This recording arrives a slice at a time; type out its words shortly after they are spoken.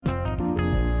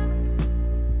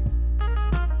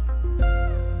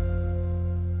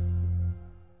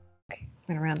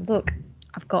went around. Look,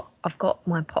 I've got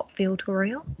my pop filter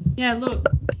out. Yeah, look.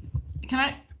 Can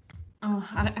I? Oh,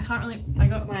 I can't really. I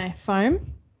got my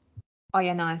phone. Oh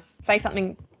yeah, nice. Say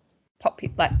something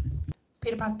like.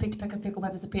 Peter Piper picked a peck of pickle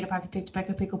peppers. Peter Piper picked a peck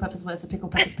of pickle peppers. Where's the pickle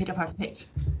peppers Peter Piper picked?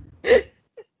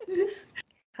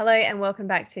 Hello and welcome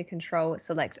back to Control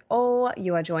Select All.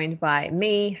 You are joined by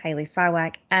me, Hayley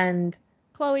Sywak, and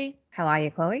Chloe. How are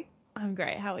you, Chloe? I'm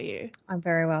great. How are you? I'm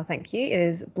very well, thank you. It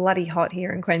is bloody hot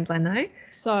here in Queensland though.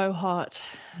 So hot.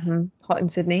 Mm-hmm. Hot in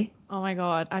Sydney. Oh my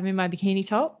god, I'm in my bikini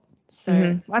top. So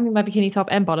I'm in my bikini top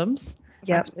and bottoms.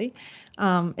 Yep. Actually,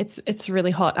 it's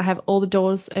really hot. I have all the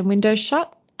doors and windows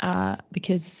shut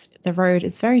because the road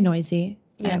is very noisy.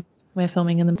 Yeah. We're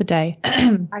filming in the day.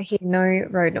 I hear no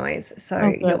road noise, so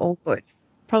you're all good.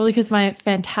 Probably because my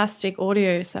fantastic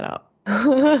audio setup.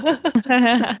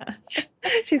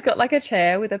 She's got like a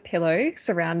chair with a pillow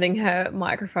surrounding her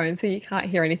microphone so you can't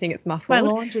hear anything. It's muffled. My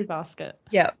laundry basket.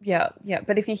 Yeah.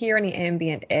 But if you hear any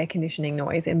ambient air conditioning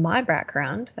noise in my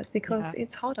background, that's because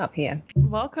it's hot up here.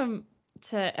 Welcome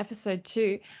to episode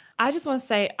 2. I just want to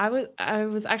say I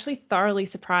was actually thoroughly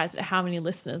surprised at how many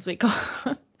listeners we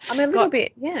got. I'm a little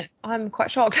bit, I'm quite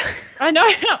shocked. I know,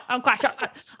 I'm quite shocked.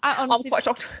 I'm quite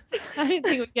shocked. I didn't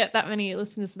think we'd get that many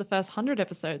listeners to the first 100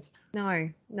 episodes.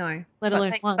 No. Let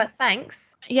alone one. But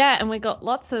thanks. Yeah, and we got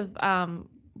lots of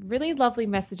really lovely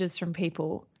messages from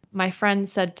people. My friend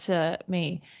said to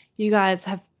me, "You guys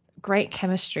have great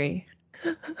chemistry."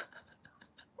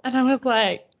 And I was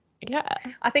like, yeah.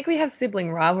 I think we have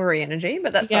sibling rivalry energy,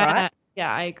 but that's all right.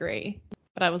 Yeah, I agree.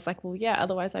 But I was like, well, yeah,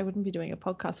 otherwise I wouldn't be doing a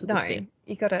podcast with this being.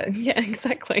 You gotta,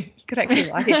 exactly. You could actually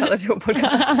like each other to a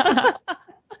podcast.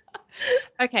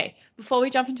 Okay, before we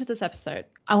jump into this episode,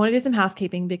 I want to do some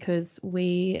housekeeping because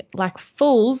we, like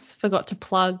fools, forgot to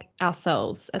plug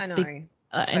ourselves in the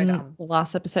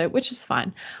last episode, which is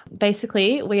fine.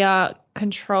 Basically, we are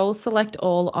Control Select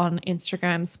All on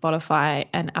Instagram, Spotify,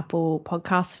 and Apple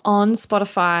Podcasts. On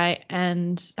Spotify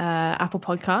and Apple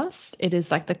Podcasts, it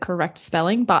is like the correct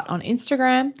spelling, but on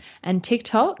Instagram and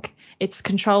TikTok, it's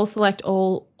Control Select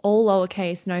All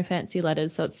lowercase, no fancy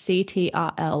letters. So it's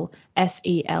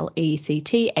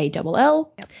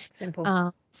CTRLSELECTALL. Yep,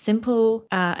 simple. Simple.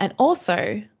 And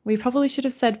also, we probably should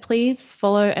have said, please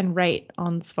follow and rate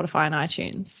on Spotify and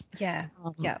iTunes. Yeah.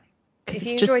 If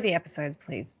you enjoy the episodes,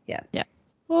 please. Yeah.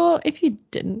 Well, if you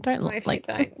didn't, don't lie.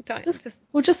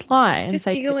 Just lie and just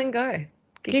say giggle and go.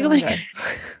 Giggle and go.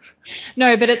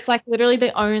 No, but it's like literally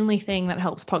the only thing that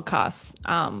helps podcasts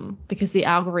because the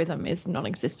algorithm is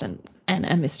non-existent and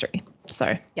a mystery.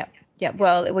 So yeah.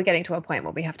 Well, we're getting to a point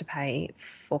where we have to pay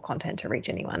for content to reach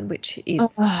anyone, which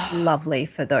is lovely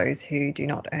for those who do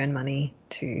not earn money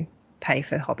to pay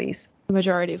for hobbies. The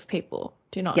majority of people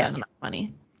do not earn enough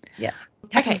money. Yeah.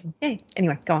 Okay. Yay.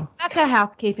 Anyway, go on. That's our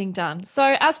housekeeping done. So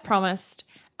as promised,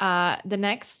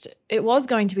 it was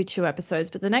going to be 2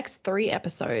 episodes, but the next 3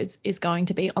 episodes is going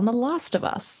to be on The Last of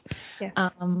Us.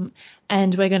 Yes.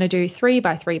 And we're going to do 3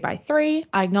 by 3 by 3.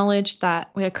 I acknowledge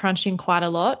that we're crunching quite a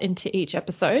lot into each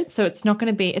episode, so it's going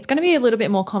to be a little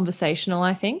bit more conversational,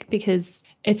 I think, because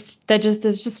there's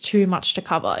just too much to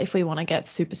cover if we want to get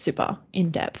super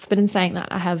in depth. But in saying that,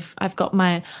 I've got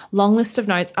my long list of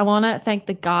notes. I want to thank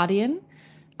The Guardian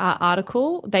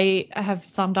article. They have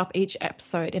summed up each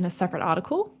episode in a separate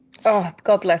article. Oh,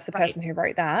 God bless the person who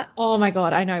wrote that. Oh my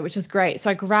God, I know, which is great. So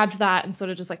I grabbed that and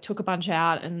sort of just like took a bunch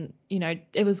out, and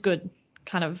it was good,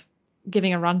 kind of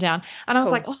giving a rundown. And I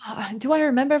was like, do I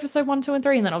remember episode 1, 2, and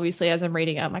 3? And then obviously as I'm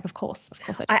reading it, I'm like, of course I do.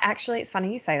 It's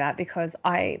funny you say that because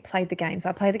I played the game. So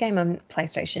I played the game on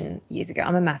PlayStation years ago.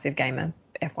 I'm a massive gamer,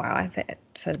 FYI,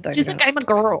 for those. She's a gamer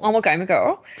girl. I'm a gamer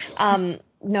girl.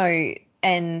 No.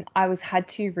 And I had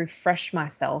to refresh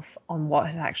myself on what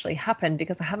had actually happened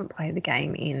because I haven't played the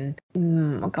game in, I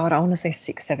want to say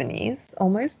 6-7 years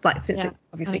almost, like since it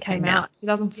obviously came out.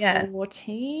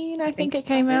 2014, I think it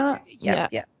came out. Yeah.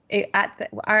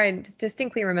 I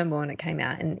distinctly remember when it came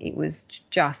out, and it was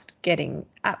just getting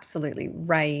absolutely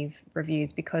rave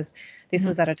reviews because this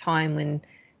was at a time when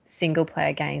single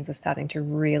player games were starting to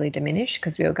really diminish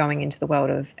because we were going into the world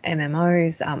of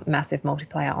MMOs, massive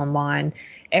multiplayer online.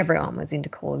 Everyone was into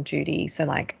Call of Duty, so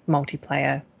like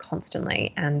multiplayer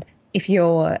constantly. And if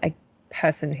you're a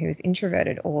person who is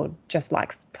introverted or just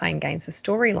likes playing games for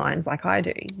storylines like I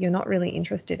do, you're not really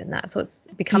interested in that. So it's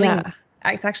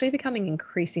actually becoming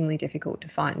increasingly difficult to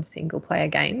find single player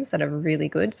games that are really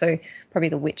good. So probably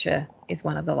The Witcher is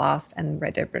one of the last, and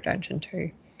Red Dead Redemption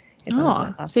 2 is one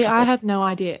of the last. I had no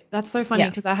idea. That's so funny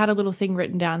because I had a little thing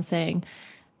written down saying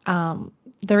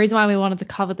The reason why we wanted to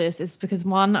cover this is because,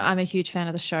 one, I'm a huge fan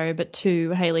of the show, but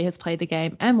two, Haley has played the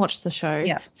game and watched the show.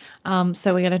 Yeah.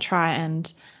 So we're going to try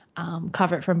and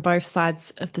cover it from both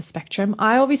sides of the spectrum.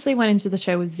 I obviously went into the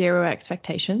show with zero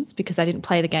expectations because I didn't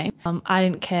play the game. I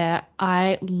didn't care.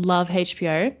 I love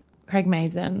HBO. Craig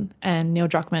Mazin and Neil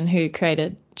Druckmann, who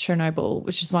created Chernobyl,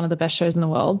 which is one of the best shows in the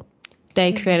world.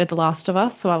 They created The Last of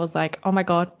Us. So I was like, oh my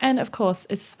God. And of course,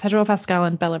 it's Pedro Pascal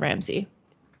and Bella Ramsey.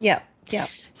 Yeah. Yeah.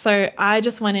 So I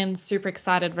just went in super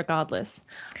excited regardless.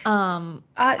 You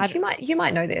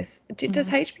might know this. Does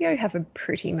HBO have a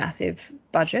pretty massive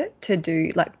budget to do,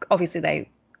 like, obviously they,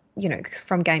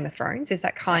 from Game of Thrones, is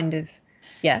that kind of,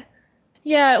 yeah?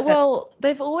 Yeah, well,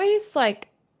 they've always like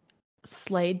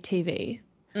slayed TV.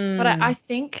 But I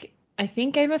think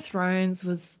Game of Thrones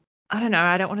was, I don't know,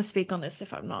 I don't want to speak on this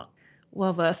if I'm not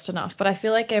well versed enough, but I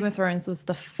feel like Game of Thrones was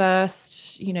the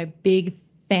first, big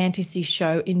fantasy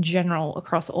show in general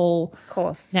across all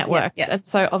networks. Yeah. And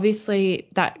so obviously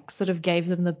that sort of gave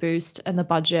them the boost and the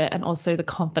budget and also the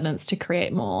confidence to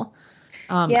create more.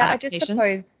 I just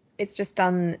suppose it's just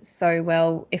done so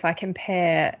well. If I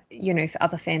compare, for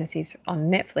other fantasies on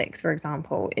Netflix, for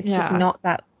example, it's just not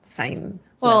that same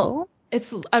level.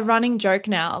 It's a running joke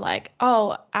now, like,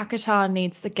 oh, ACOTAR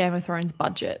needs the Game of Thrones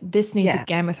budget. This needs a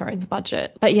Game of Thrones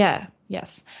budget. But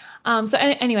yes. So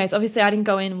anyways, obviously I didn't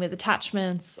go in with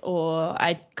attachments or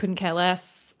I couldn't care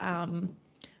less.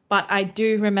 But I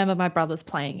do remember my brothers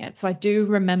playing it. So I do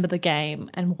remember the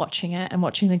game and watching it and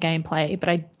watching the gameplay, but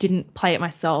I didn't play it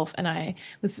myself and I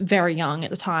was very young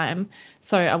at the time.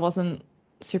 So I wasn't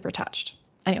super attached.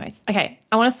 Anyways, okay,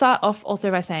 I want to start off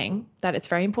also by saying that it's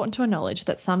very important to acknowledge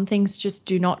that some things just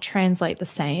do not translate the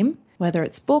same, whether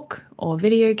it's book or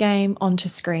video game, onto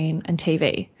screen and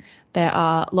TV. There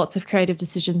are lots of creative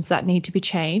decisions that need to be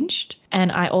changed.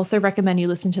 And I also recommend you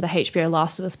listen to the HBO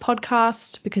Last of Us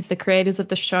podcast because the creators of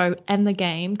the show and the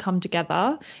game come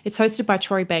together. It's hosted by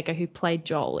Troy Baker, who played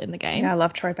Joel in the game. Yeah, I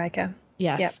love Troy Baker.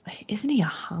 Yes. Yep. Isn't he a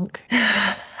hunk?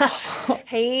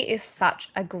 He is such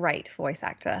a great voice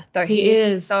actor, though he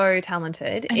is so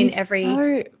talented. And in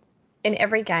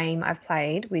every game I've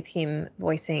played with him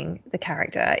voicing the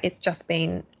character, it's just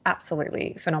been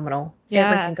absolutely phenomenal. Yeah.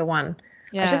 Every single one.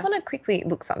 Yeah. I just want to quickly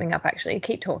look something up, actually.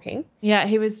 Keep talking. Yeah,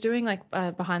 he was doing like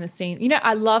behind the scenes.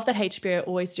 I love that HBO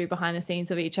always do behind the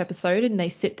scenes of each episode and they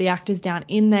sit the actors down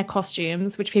in their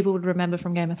costumes, which people would remember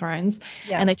from Game of Thrones.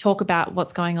 Yeah. And they talk about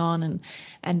what's going on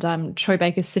and Troy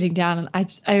Baker's sitting down.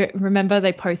 And I remember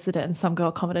they posted it and some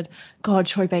girl commented, God,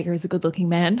 Troy Baker is a good looking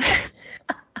man.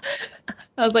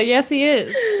 I was like, yes, he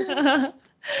is.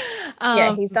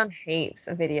 Yeah, he's done heaps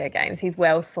of video games. He's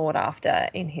well sought after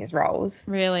in his roles.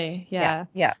 Really? Yeah.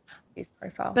 His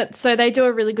profile. But so they do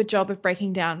a really good job of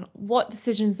breaking down what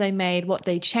decisions they made, what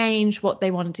they changed, what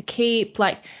they wanted to keep.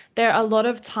 Like there are a lot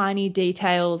of tiny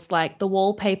details, like the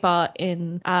wallpaper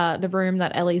in the room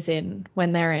that Ellie's in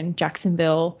when they're in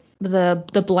Jacksonville,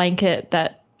 the blanket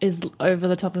that is over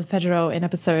the top of Pedro in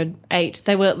episode 8.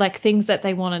 They were like things that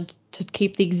they wanted to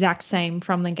keep the exact same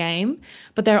from the game,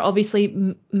 but there are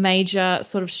obviously major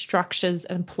sort of structures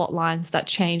and plot lines that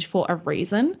change for a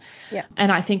reason. Yeah.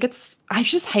 And I think I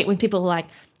just hate when people are like,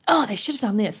 oh, they should have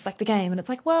done this like the game. And it's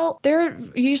like, well, there are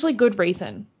usually good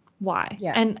reason why.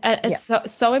 Yeah. And it's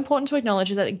so important to acknowledge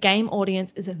that a game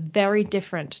audience is very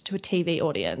different to a TV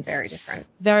audience. Very different.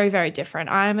 Very, very different.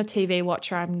 I am a TV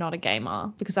watcher. I'm not a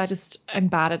gamer because I just am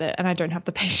bad at it and I don't have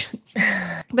the patience.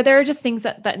 But there are just things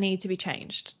that need to be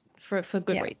changed for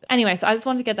good reason. Anyway, so I just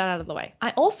wanted to get that out of the way. I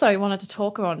also wanted to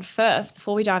talk on first,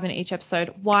 before we dive into each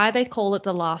episode, why they call it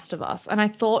The Last of Us. And I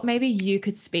thought maybe you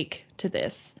could speak to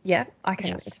this. Yeah, I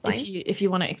can explain. If you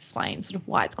want to explain sort of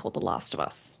why it's called The Last of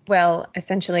Us. Well,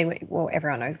 essentially,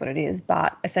 everyone knows what it is,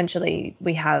 but essentially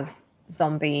we have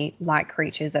zombie-like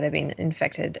creatures that have been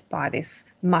infected by this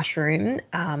mushroom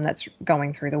that's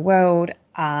going through the world.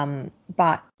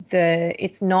 But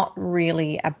it's not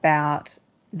really about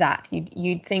that.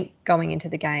 You'd think going into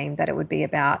the game that it would be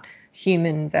about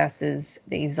human versus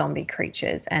these zombie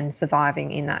creatures and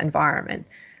surviving in that environment.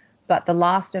 But The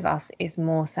Last of Us is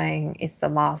more saying it's the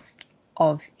last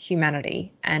of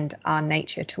humanity and our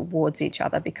nature towards each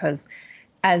other, because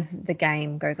as the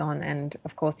game goes on, and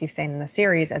of course you've seen in the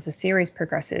series, as the series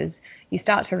progresses, you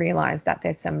start to realize that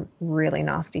there's some really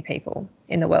nasty people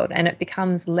in the world, and it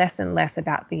becomes less and less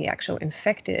about the actual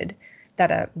infected that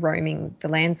are roaming the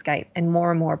landscape and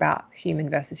more about human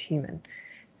versus human.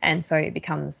 And so it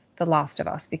becomes The Last of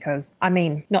Us because, I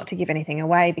mean, not to give anything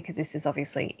away, because this is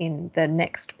obviously in the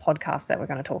next podcast that we're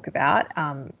going to talk about,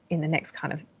 in the next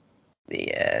kind of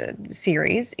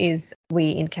series, is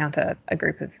we encounter a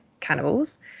group of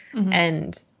cannibals,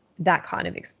 and that kind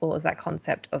of explores that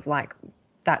concept of like,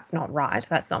 that's not right.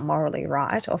 That's not morally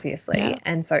right, obviously. Yeah.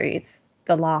 And so it's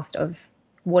the last of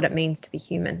what it means to be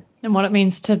human. And what it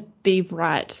means to be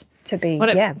right. To be,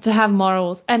 to have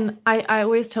morals. And I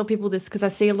always tell people this because I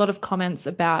see a lot of comments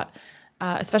about,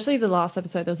 especially the last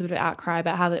episode, there was a bit of outcry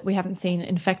about how that we haven't seen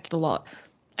Infected a lot.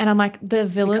 And I'm like, the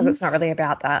villains. Because it's not really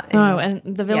about that. No, and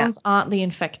the villains aren't the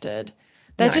Infected.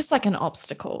 They're just like an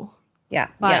obstacle. Yeah.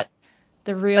 But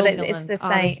the real villains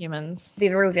are the humans. The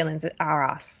real villains are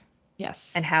us.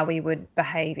 Yes. And how we would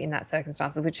behave in that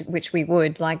circumstance, which we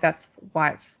would. Like, that's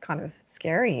why it's kind of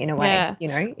scary in a way, you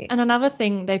know. And another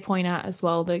thing they point out as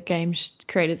well, the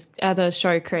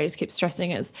show creators keep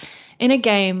stressing is, in a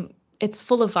game, it's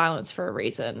full of violence for a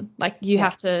reason. Like, you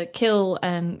have to kill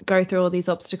and go through all these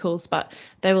obstacles, but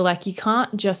they were like, you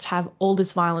can't just have all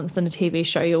this violence in a TV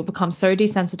show. You'll become so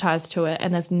desensitized to it,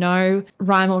 and there's no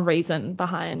rhyme or reason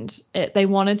behind it. They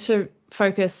wanted to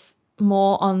focus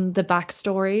more on the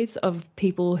backstories of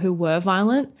people who were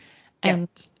violent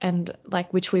and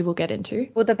like, which we will get into.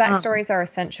 Well, the backstories are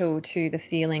essential to the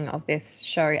feeling of this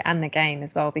show and the game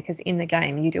as well, because in the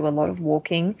game you do a lot of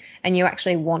walking and you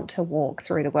actually want to walk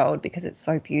through the world because it's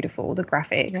so beautiful, the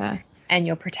graphics, and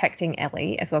you're protecting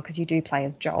Ellie as well, because you do play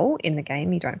as Joel in the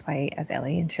game. You don't play as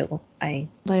Ellie until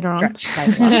later on.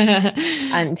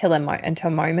 until a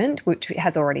moment which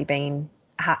has already been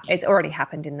it's already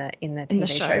happened in the TV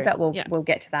show, but we'll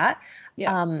get to that.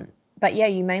 But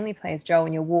you mainly play as Joel,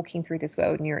 and you're walking through this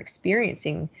world and you're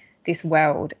experiencing this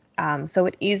world. So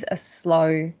it is a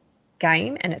slow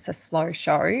game and it's a slow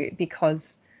show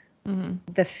because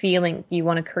the feeling, you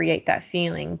want to create that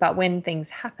feeling, but when things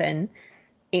happen,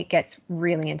 it gets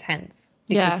really intense.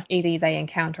 Because either they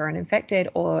encounter an infected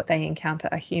or they encounter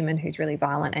a human who's really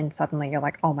violent, and suddenly you're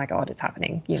like, oh my God, it's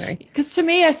happening, you know. Because to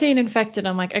me, I see an infected,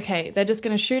 I'm like, okay, they're just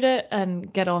going to shoot it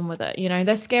and get on with it. You know,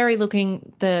 they're scary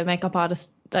looking. The makeup artist,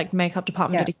 like makeup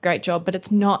department did a great job, but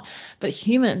it's not. But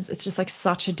humans, it's just like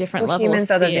such a different level.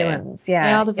 Humans are the villains. They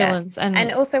are the villains.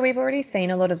 And also we've already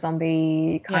seen a lot of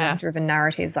zombie kind of driven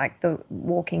narratives, like The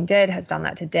Walking Dead has done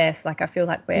that to death. Like, I feel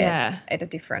like we're at a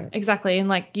different. Exactly. And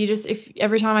like, if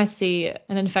every time I see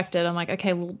an infected, I'm like,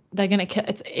 okay, well, they're going to kill.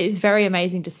 It's very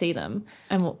amazing to see them.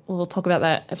 And we'll talk about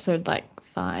that episode like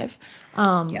 5.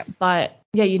 But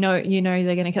yeah, you know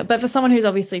they're going to kill. But for someone who's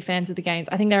obviously fans of the games,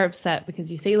 I think they're upset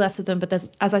because you see less of them. But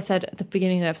there's, as I said at the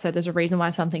beginning of the episode, there's a reason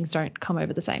why some things don't come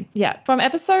over the same. Yeah. From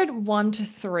episode 1 to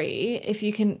 3, if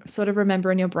you can sort of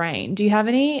remember in your brain, do you have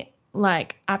any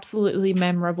like absolutely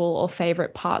memorable or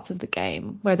favorite parts of the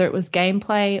game, whether it was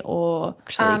gameplay or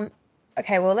actually?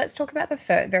 Okay, well, let's talk about the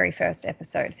very first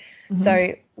episode.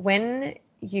 So when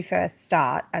you first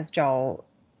start as Joel,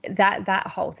 that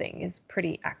whole thing is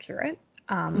pretty accurate.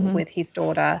 With his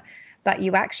daughter, but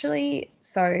you actually,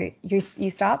 so you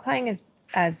start playing as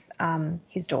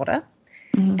his daughter,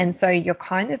 and so you're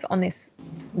kind of on this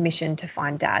mission to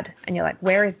find Dad, and you're like,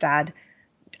 where is Dad,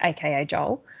 aka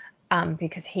Joel,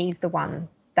 because he's the one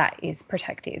that is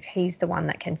protective, he's the one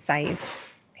that can save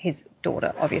his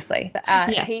daughter, obviously.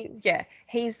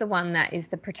 He's the one that is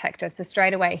the protector, so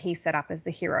straight away he's set up as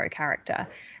the hero character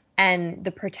and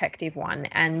the protective one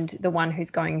and the one who's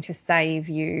going to save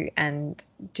you and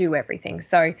do everything.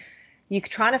 So you're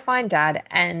trying to find Dad,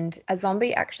 and a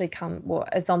zombie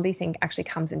thing actually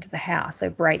comes into the house, so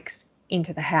breaks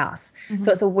into the house.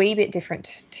 So it's a wee bit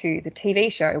different to the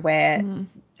TV show where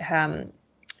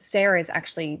Sarah is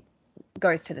actually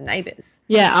goes to the neighbors.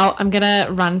 I'm gonna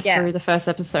run through the first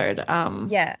episode.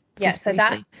 So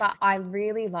that, but I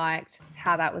really liked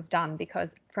how that was done,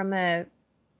 because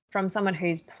from someone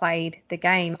who's played the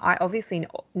game, I obviously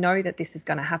know that this is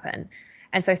going to happen.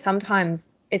 And so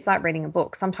sometimes it's like reading a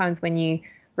book. Sometimes when you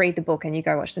read the book and you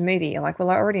go watch the movie, you're like, well,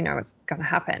 I already know what's going to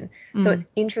happen. So it's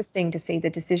interesting to see the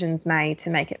decisions made to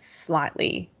make it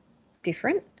slightly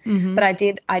different. But I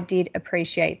did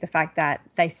appreciate the fact that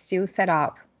they still set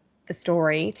up the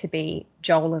story to be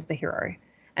Joel as the hero.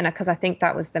 And because I think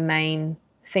that was the main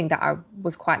thing that I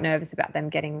was quite nervous about them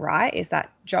getting right, is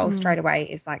that Joel straight away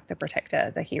is like the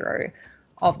protector, the hero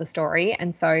of the story.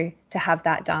 And so to have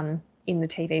that done in the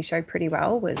TV show pretty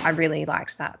well I really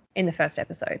liked that in the first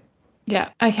episode. Yeah.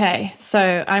 Okay.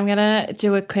 So I'm going to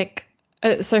do a quick,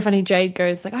 it's so funny. Jade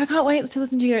goes like, I can't wait to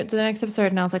listen to the next episode.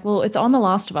 And I was like, well, it's on The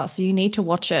Last of Us, so you need to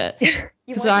watch it.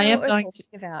 Because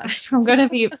I'm going to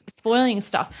be spoiling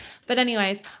stuff. But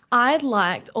anyways, I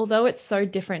liked, although it's so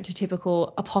different to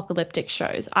typical apocalyptic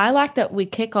shows, I like that we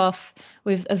kick off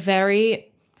with a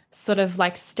very sort of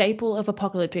like staple of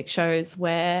apocalyptic shows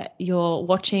where you're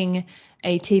watching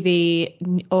a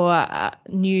TV or a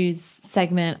news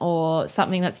segment or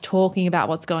something that's talking about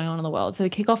what's going on in the world. So we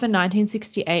kick off in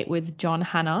 1968 with John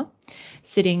Hannah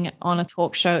sitting on a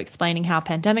talk show explaining how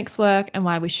pandemics work and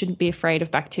why we shouldn't be afraid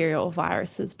of bacteria or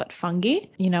viruses but fungi,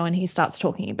 and he starts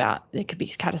talking about it could be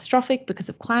catastrophic because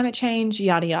of climate change,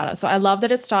 yada yada. So I love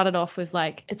that it started off with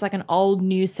it's like an old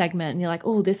news segment and you're like,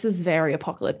 oh, this is very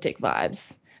apocalyptic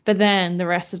vibes. But then the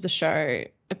rest of the show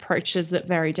approaches it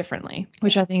very differently,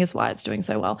 which I think is why it's doing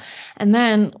so well. And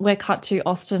then we're cut to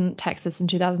Austin, Texas in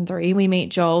 2003. We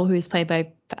meet Joel, who is played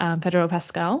by Pedro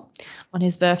Pascal, on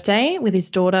his birthday with his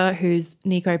daughter, who's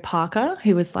Nico Parker,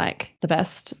 who was like the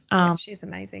best. She's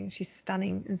amazing. She's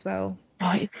stunning as well.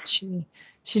 Oh, isn't she?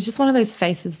 She's just one of those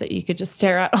faces that you could just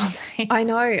stare at all day. I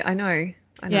know.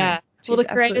 Yeah. She's the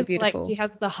creators beautiful. She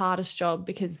has the hardest job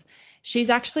because she's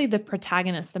actually the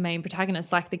protagonist, the main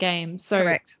protagonist, like the game. So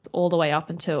correct. It's all the way up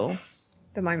until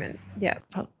the moment. Yeah.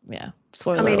 Yeah.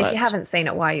 Spoiler alert. If you haven't seen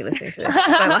it, why are you listening to this?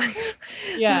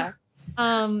 So yeah.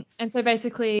 And so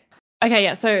basically, okay,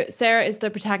 yeah. So Sarah is the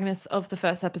protagonist of the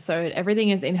first episode. Everything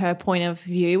is in her point of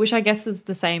view, which I guess is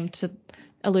the same to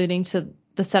alluding to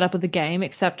the setup of the game,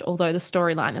 except although the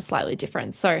storyline is slightly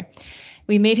different. So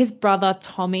we meet his brother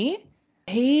Tommy.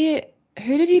 Who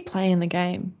did he play in the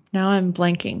game? Now I'm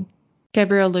blanking.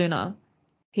 Gabriel Luna.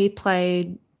 He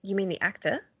played. You mean the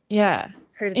actor? Yeah.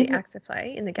 Who did the actor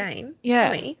play in the game?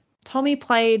 Yeah. Tommy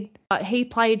played. He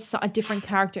played a different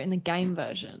character in the game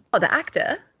version. Oh, the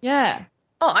actor? Yeah.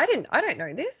 Oh, I don't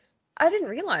know this. I didn't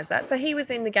realize that. So he was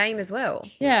in the game as well.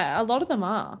 Yeah, a lot of them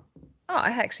are. Oh, I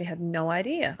actually had no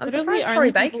idea. I'm Literally surprised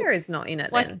Troy Baker is not in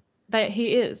it then.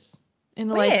 He is in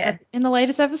the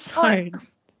latest episode. Oh,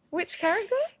 which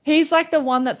character? He's like the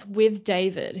one that's with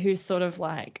David, who's sort of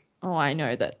like, oh, I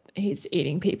know that he's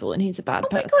eating people and he's a bad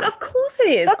person. Oh my god, of course it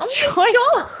is. That's oh my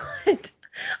god. I didn't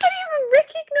even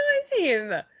recognize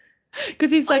him.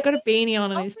 Because he's got a beanie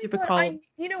on and he's super cold.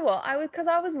 You know what? Because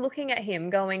I was looking at him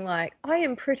going like, I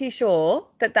am pretty sure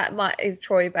that is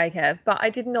Troy Baker, but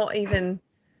I did not even.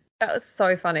 That was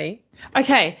so funny.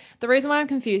 Okay, the reason why I'm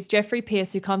confused, Jeffrey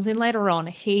Pierce, who comes in later on,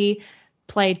 he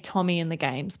played Tommy in the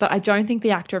games, but I don't think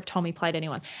the actor of Tommy played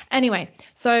anyone. Anyway,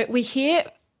 so we hear,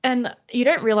 and you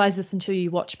don't realize this until you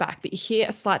watch back, but you hear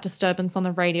a slight disturbance on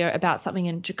the radio about something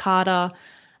in Jakarta,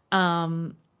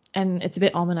 and it's a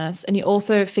bit ominous. And you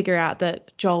also figure out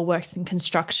that Joel works in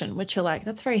construction, which you're like,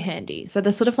 that's very handy. So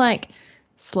they're sort of like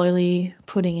slowly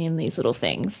putting in these little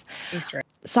things. Easter.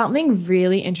 Something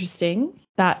really interesting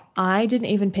that I didn't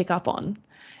even pick up on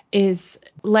is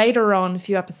later on, a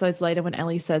few episodes later, when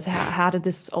Ellie says, how did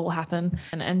this all happen?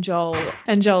 And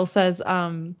Joel says,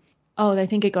 oh, they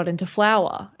think it got into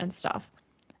flour and stuff.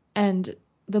 And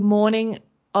the morning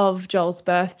of Joel's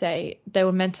birthday, they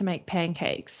were meant to make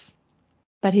pancakes,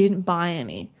 but he didn't buy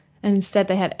any. And instead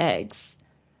they had eggs.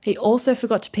 He also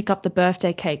forgot to pick up the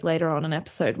birthday cake later on in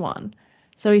episode 1.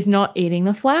 So he's not eating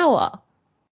the flour.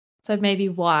 So maybe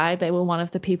why they were one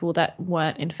of the people that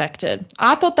weren't infected.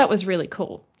 I thought that was really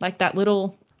cool, like that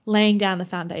little laying down the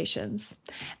foundations.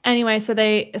 Anyway,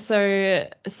 so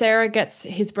Sarah gets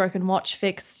his broken watch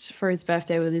fixed for his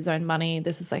birthday with his own money.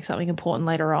 This is like something important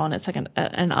later on. It's like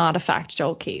an artifact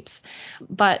Joel keeps.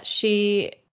 But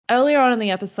earlier on in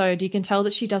the episode, you can tell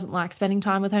that she doesn't like spending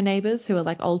time with her neighbors who are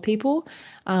like old people.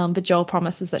 But Joel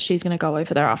promises that she's going to go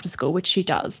over there after school, which she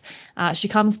does. She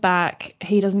comes back.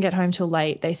 He doesn't get home till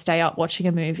late. They stay up watching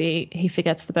a movie. He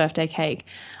forgets the birthday cake.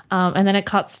 And then it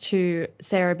cuts to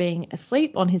Sarah being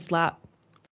asleep on his lap.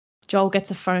 Joel gets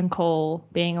a phone call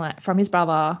from his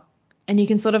brother. And you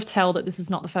can sort of tell that this is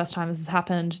not the first time this has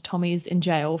happened. Tommy's in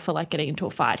jail for like getting into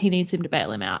a fight. He needs him to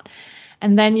bail him out.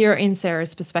 And then you're in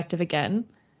Sarah's perspective again,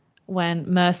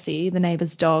 when Mercy, the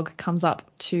neighbor's dog, comes up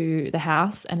to the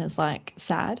house and is like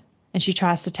sad, and she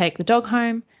tries to take the dog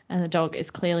home, and the dog is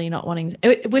clearly not wanting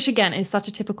to, which again is such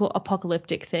a typical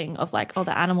apocalyptic thing of like, oh,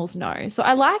 the animals know. So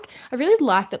I really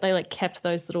like that they like kept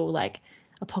those little like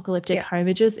apocalyptic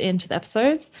homages into the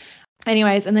episodes.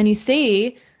 Anyways, and then you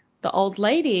see the old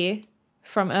lady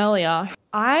from earlier.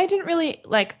 I didn't really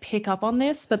like pick up on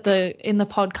this, but in the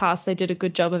podcast they did a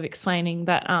good job of explaining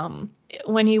that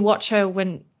when you watch her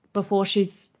before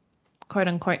she's quote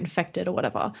unquote infected or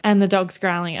whatever, and the dog's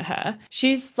growling at her,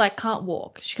 she's like can't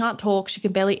walk, she can't talk, she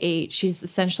can barely eat, she's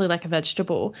essentially like a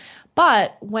vegetable.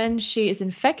 But when she is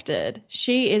infected,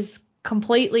 she is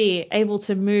completely able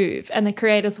to move, and the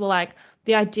creators were like,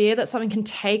 the idea that something can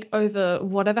take over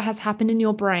whatever has happened in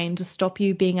your brain to stop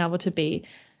you being able to be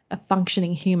a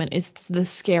functioning human is the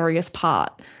scariest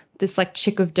part. This like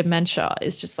chick with dementia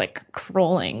is just like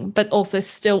crawling, but also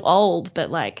still old,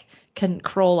 but like can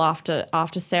crawl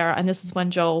after Sarah. And this is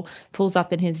when Joel pulls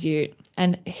up in his ute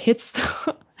and hits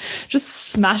just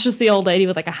smashes the old lady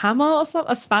with like a hammer or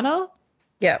something, a spanner.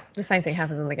 Yeah, the same thing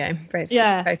happens in the game,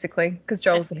 basically, because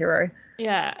Joel's the hero.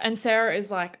 Yeah, and Sarah is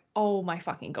like, oh my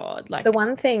fucking God. Like, the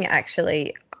one thing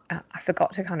actually, I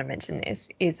forgot to kind of mention this,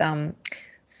 is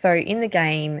so in the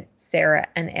game, Sarah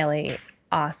and Ellie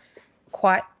are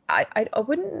quite, I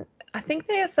think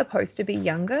they are supposed to be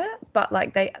younger, but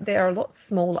like they're a lot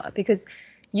smaller, because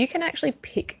you can actually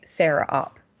pick Sarah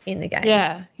up in the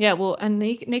game. Yeah, well, and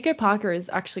Nico Parker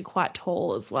is actually quite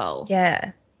tall as well.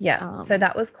 Yeah. So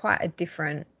that was quite a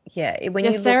different,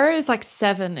 Sarah is like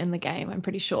 7 in the game, I'm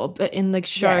pretty sure, but in the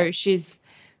show she's,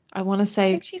 I want to say,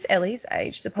 I think she's Ellie's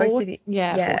age, supposed to be.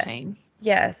 14.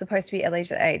 Yeah, supposed to be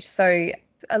Ellie's age. So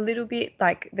a little bit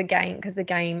like the game, because the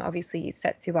game obviously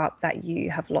sets you up that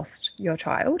you have lost your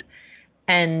child,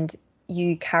 and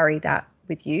you carry that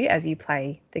with you as you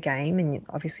play the game. And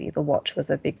obviously the watch was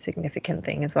a big significant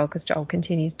thing as well, because Joel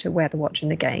continues to wear the watch in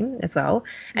the game as well.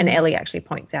 And Ellie actually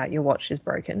points out your watch is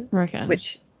broken,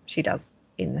 which she does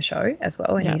in the show as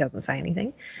well, and he doesn't say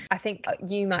anything. I think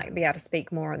you might be able to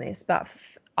speak more on this, but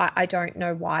I don't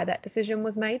know why that decision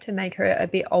was made to make her a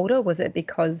bit older. Was it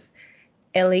because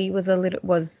Ellie was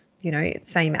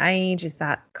same age? Is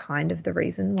that kind of the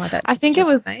reason why that? I think it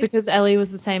was because Ellie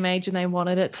was the same age, and they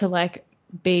wanted it to like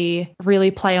be really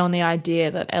play on the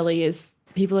idea that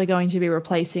people are going to be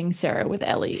replacing Sarah with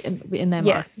Ellie in their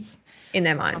minds. In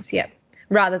their minds,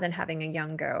 rather than having a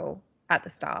young girl at the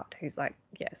start who's like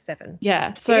 7.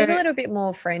 So he's a little bit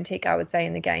more frantic, I would say,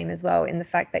 in the game as well, in the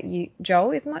fact that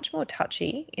Joel is much more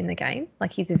touchy in the game.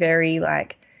 Like, he's very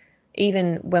like,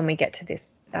 even when we get to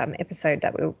this episode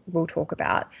that we'll talk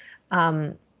about,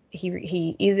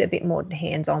 he is a bit more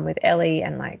hands-on with Ellie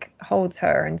and like holds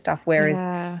her and stuff,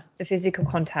 whereas the physical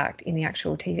contact in the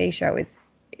actual TV show is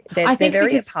they're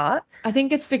very apart. I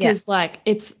think it's because like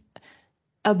it's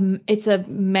a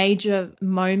major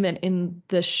moment in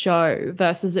the show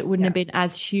versus it wouldn't have been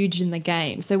as huge in the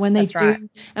game. So when they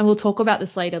and we'll talk about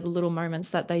this later, the little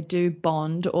moments that they do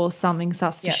bond or something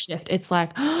starts to shift, it's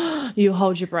like you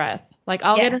hold your breath. Like,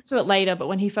 I'll get into it later, but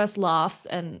when he first laughs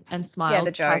and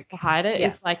smiles, tries to hide it,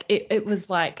 it's like it was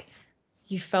like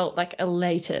you felt like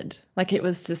elated, like it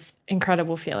was this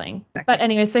incredible feeling. Exactly. But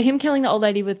anyway, so him killing the old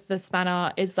lady with the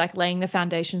spanner is like laying the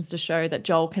foundations to show that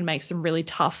Joel can make some really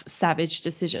tough, savage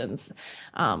decisions,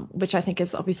 which I think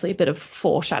is obviously a bit of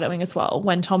foreshadowing as well,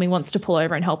 when Tommy wants to pull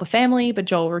over and help a family, but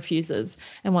Joel refuses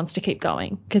and wants to keep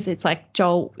going, because it's like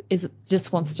Joel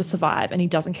just wants to survive and he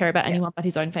doesn't care about anyone but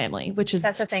his own family,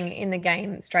 that's the thing in the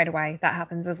game. Straight away that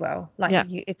happens as well, like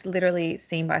it's literally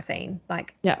scene by scene,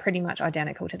 like pretty much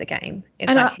identical to the game. It's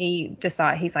and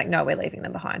like he's like, no, we're leaving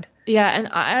them behind. Yeah, and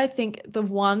I think the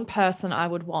one person I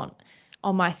would want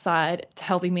on my side to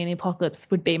helping me in the apocalypse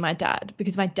would be my dad,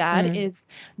 because my dad is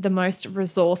the most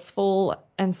resourceful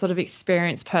and sort of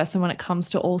experienced person when it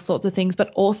comes to all sorts of things,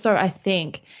 but also I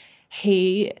think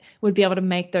he would be able to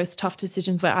make those tough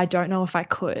decisions where I don't know if I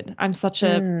could. I'm such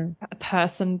a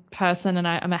person and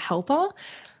I'm a helper.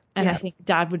 And I think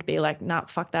Dad would be like, nah,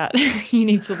 fuck that. You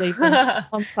need to leave them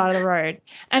on the side of the road.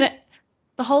 And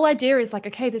the whole idea is like,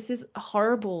 okay, this is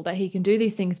horrible that he can do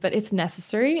these things, but it's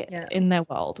necessary in their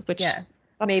world. Which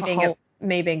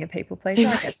me being a people pleaser,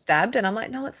 I get stabbed, and I'm like,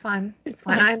 no, it's fine. It's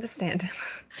fine. I understand.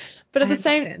 But at the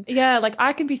same, like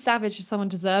I can be savage if someone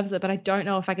deserves it, but I don't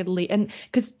know if I could leave. And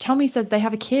because Tommy says they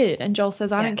have a kid, and Joel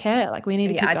says I don't care. Like, we need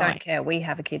to keep going. I don't care. We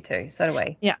have a kid too. So do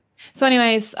we. Yeah. So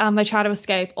anyways, they try to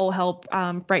escape. All hell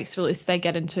breaks loose. They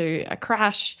get into a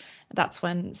crash. That's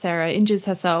when Sarah injures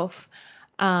herself.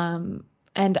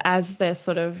 And as they're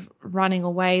sort of running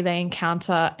away, they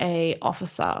encounter a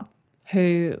officer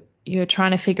who you're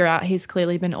trying to figure out. He's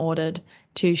clearly been ordered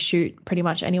to shoot pretty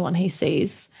much anyone he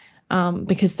sees,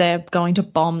 because they're going to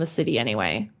bomb the city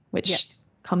anyway, which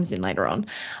comes in later on.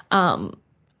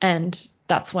 And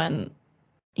that's when,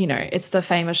 it's the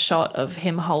famous shot of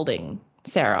him holding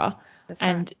Sarah.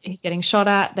 And he's getting shot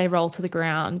at. They roll to the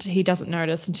ground. He doesn't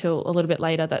notice until a little bit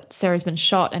later that Sarah's been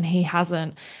shot and he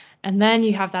hasn't. And then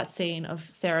you have that scene of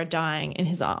Sarah dying in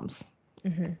his arms.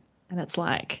 And it's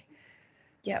like,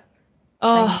 same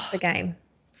as the game.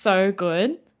 So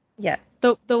good. Yeah.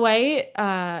 The way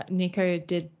Nico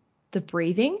did the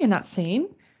breathing in that scene.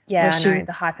 Yeah, I know,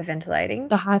 the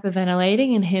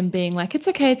hyperventilating. And him being like, it's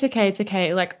okay.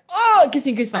 Like, it gives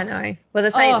me goosebumps. I know. Well,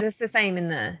 it's the same in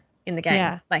the game.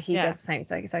 Yeah. Like, he does the same.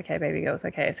 It's like, it's okay, baby girl. It's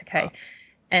okay.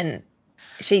 And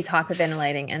she's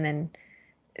hyperventilating, and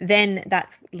then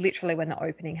that's literally when the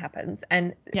opening happens.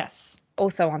 And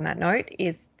also on that note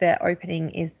is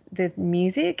the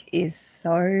music is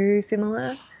so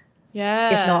similar. Yeah.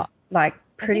 If not, like,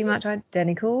 pretty much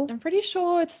identical. I'm pretty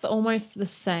sure it's almost the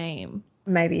same.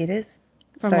 Maybe it is.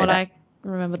 From what I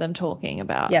remember them talking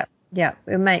about. Yeah,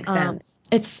 it makes sense.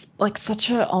 It's like such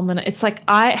a ominous. It's like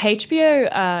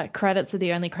HBO credits are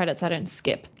the only credits I don't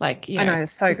skip. Like, you know, I know,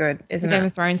 it's so good, isn't it? Game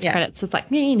of Thrones credits, it's like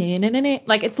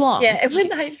like it's long. Yeah, and when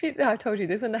the HBO, I told you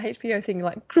this, when the HBO thing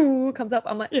like comes up,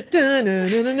 I'm like, yeah,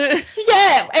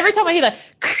 every time I hear that,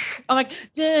 I'm like,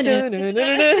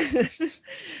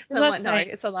 I'm like, no,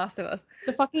 it's The Last of Us.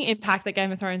 The fucking impact that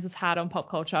Game of Thrones has had on pop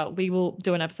culture. We will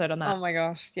do an episode on that. Oh my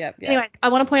gosh, yeah. Anyways, I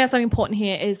want to point out something important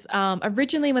here is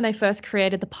originally when they first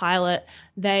created the pilot,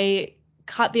 they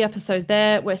cut the episode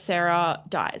there where Sarah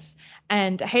dies.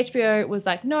 And HBO was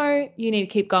like, no, you need to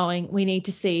keep going. We need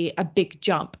to see a big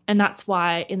jump. And that's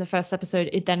why in the first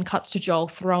episode, it then cuts to Joel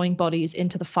throwing bodies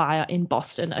into the fire in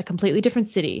Boston, a completely different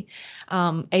city,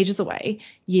 ages away,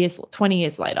 20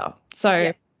 years later.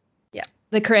 So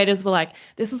the creators were like,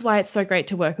 this is why it's so great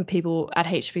to work with people at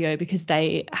HBO, because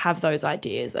they have those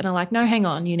ideas and are like, no, hang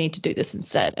on, you need to do this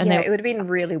instead. And it would have been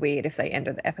really weird if they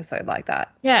ended the episode like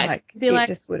that. Yeah, like, it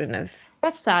just wouldn't have.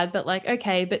 That's sad, but like,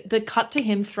 okay, but the cut to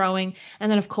him throwing, and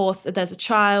then of course there's a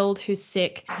child who's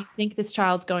sick. You think this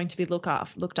child's going to be looked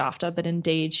after, but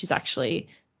indeed she's actually,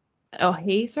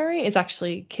 is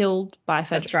actually killed by Fedra.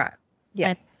 That's right. Yeah.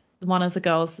 And one of the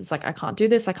girls is like, I can't do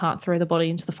this. I can't throw the body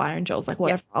into the fire. And Joel's like,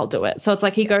 whatever, I'll do it. So it's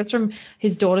like he goes from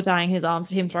his daughter dying in his arms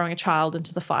to him throwing a child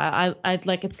into the fire. I'd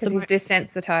like, it's because he's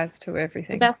desensitized to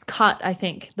everything. The best cut, I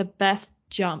think, the best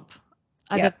jump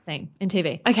I've ever seen in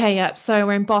TV. Okay, yeah. So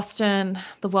we're in Boston.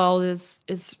 The world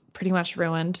is pretty much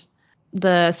ruined.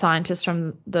 The scientist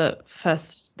from the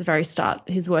very start,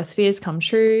 his worst fears come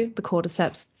true. The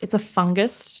cordyceps, it's a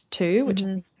fungus too, which I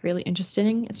think is really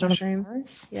interesting. It's not a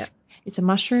virus. Yeah. It's a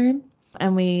mushroom.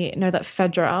 And we know that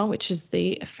FEDRA, which is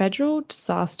the Federal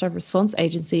Disaster Response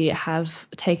Agency, have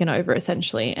taken over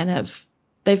essentially, and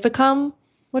they've become,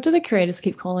 what do the creators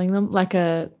keep calling them? Like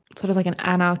a sort of like an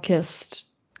anarchist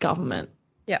government.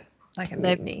 Yeah, like a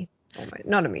mutiny.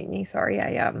 Not a mutiny, sorry.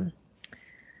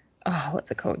 What's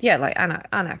it called? Yeah, like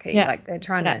anarchy. Yeah. Like they're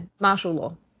trying to martial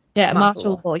law. Yeah,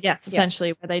 martial law. Yes,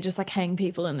 essentially, where they just like hang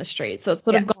people in the streets. So it's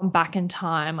sort of gone back in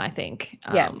time, I think.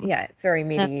 It's very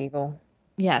medieval.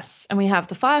 Yes, and we have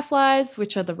the Fireflies,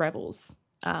 which are the rebels,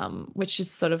 which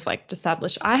is sort of like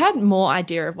established. I had more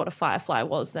idea of what a Firefly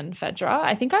was than Fedra.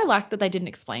 I think I liked that they didn't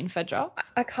explain Fedra.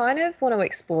 I kind of want to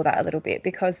explore that a little bit,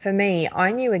 because for me,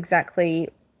 I knew exactly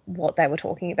what they were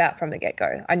talking about from the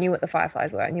get-go. I knew what the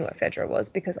Fireflies were. I knew what Fedra was,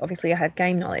 because obviously I had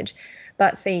game knowledge.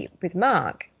 But see, with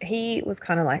Mark, he was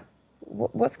kind of like,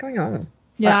 what's going on?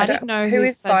 Yeah, I didn't know who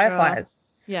is Fedra. Fireflies.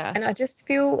 Yeah. And I just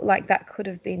feel like that could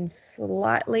have been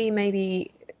slightly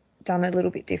maybe done a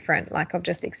little bit different, like of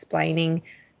just explaining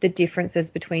the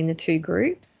differences between the two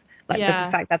groups. Like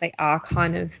the fact that they are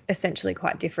kind of essentially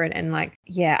quite different, and like,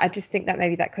 I just think that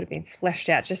maybe that could have been fleshed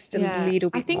out just a little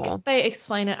bit more. I think they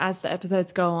explain it as the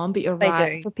episodes go on, but you're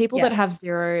right. Do. For people that have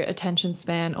zero attention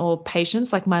span or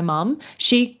patience, like my mum,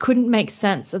 she couldn't make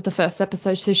sense of the first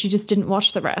episode, so she just didn't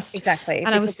watch the rest. Exactly.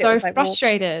 And I was so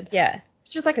frustrated.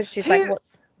 She was like,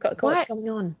 what's going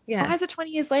on? Yeah. Why is it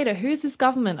 20 years later? Who's this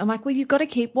government? I'm like, well, you've got to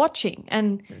keep watching.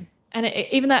 And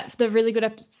even the really good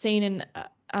scene in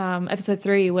episode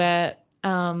 3 where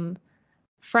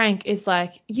Frank is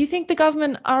like, you think the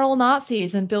government are all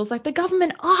Nazis? And Bill's like, the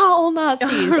government are all Nazis.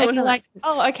 And you're like,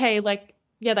 oh, okay, like,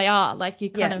 yeah, they are. Like, you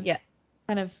kind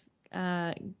of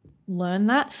learn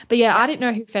that. But I didn't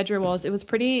know who Fedra was. It was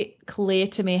pretty clear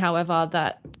to me, however,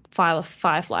 that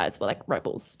Fireflies were like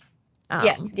rebels.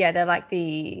 They're like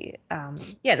the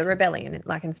rebellion,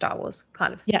 like in Star Wars,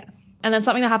 kind of. Yeah. And then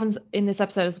something that happens in this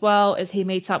episode as well is he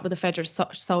meets up with a Fedra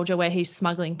soldier where he's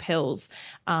smuggling pills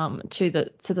to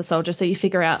the soldier. So you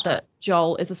figure out that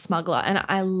Joel is a smuggler. And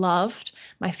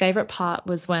my favorite part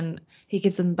was when he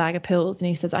gives him the bag of pills and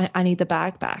he says, I need the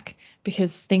bag back,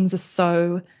 because things are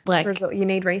so like, you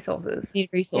need resources.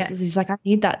 He's like, I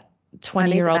need that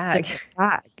 20-year-old bag.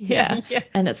 Yeah.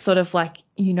 And it's sort of like,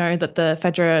 that the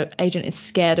Fedra agent is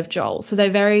scared of Joel. So they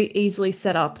very easily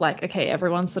set up like, okay,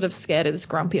 everyone's sort of scared of this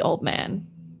grumpy old man.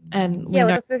 And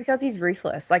that's because he's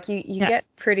ruthless. Like you get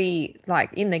pretty,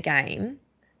 like in the game,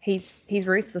 he's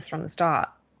ruthless from the start.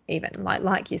 Even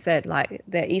like you said, like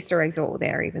the Easter eggs are all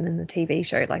there, even in the TV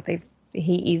show. Like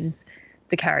he is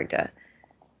the character.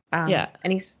 And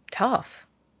he's tough.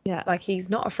 Yeah. Like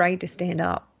he's not afraid to stand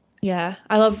up. Yeah,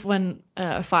 I love when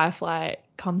a Firefly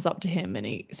comes up to him and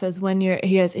he says,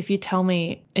 he goes, if you tell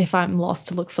me if I'm lost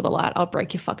to look for the light, I'll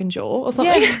break your fucking jaw or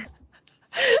something. Yeah.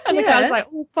 And the guy's like,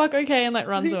 oh, fuck, okay, and like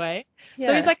runs away. Yeah.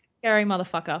 So he's like a scary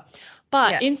motherfucker.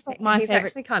 But inside my he's favorite,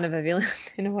 actually kind of a villain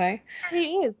in a way.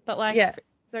 he is, but like in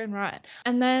his own right.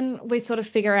 And then we sort of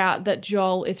figure out that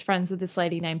Joel is friends with this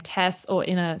lady named Tess, or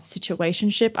in a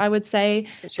situationship, I would say.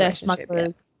 They're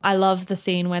smugglers. Yeah. I love the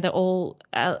scene where they're all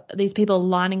these people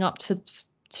lining up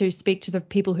to speak to the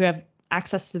people who have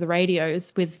access to the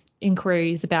radios with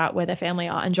inquiries about where their family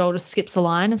are, and Joel just skips the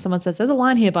line and someone says, "There's a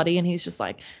line here, buddy," and he's just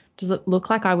like, "Does it look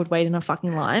like I would wait in a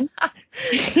fucking line?"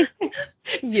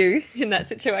 You in that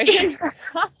situation.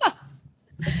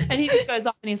 And he just goes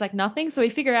off and he's like, nothing. So we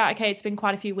figure out, okay, it's been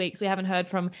quite a few weeks. We haven't heard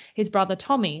from his brother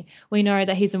Tommy. We know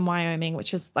that he's in Wyoming,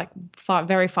 which is like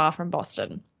very far from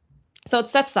Boston. So it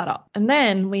sets that up. And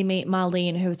then we meet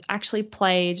Marlene, who was actually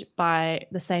played by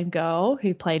the same girl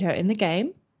who played her in the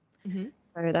game. Mm-hmm.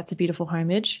 So that's a beautiful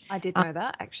homage. I did know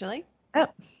that, actually.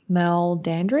 Yep. Mel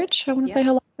Dandridge, I want to say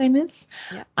her last name is.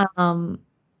 Yeah.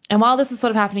 And while this is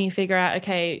sort of happening, you figure out,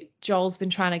 okay, Joel's been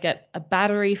trying to get a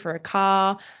battery for a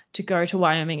car to go to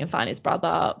Wyoming and find his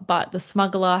brother, but the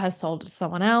smuggler has sold it to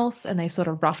someone else, and they've sort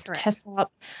of roughed Tess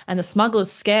up. And the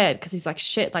smuggler's scared because he's like,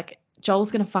 shit, like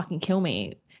Joel's going to fucking kill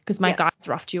me because my guy's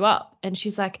roughed you up. And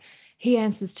she's like, he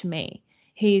answers to me.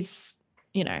 He's,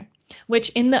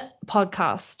 which in the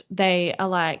podcast, they are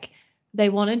like, they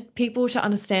wanted people to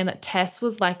understand that Tess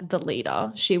was like the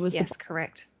leader. She was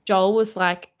correct. Joel was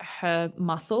like her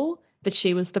muscle, but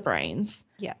she was the brains.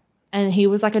 Yeah. And he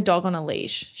was like a dog on a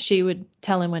leash. She would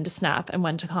tell him when to snap and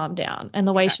when to calm down. And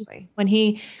the way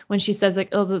when she says like,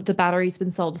 oh, the battery's been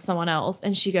sold to someone else,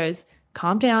 and she goes,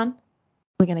 calm down,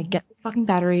 we're gonna get this fucking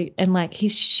battery. And like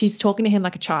she's talking to him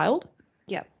like a child.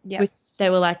 Yeah. Yeah. Which they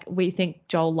were like, we think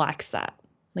Joel likes that.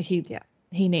 Like he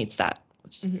needs that.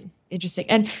 Which is interesting.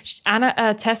 And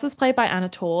Tess was played by Anna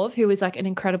Torv, who is like an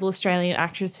incredible Australian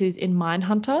actress who's in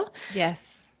Mindhunter.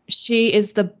 Yes. She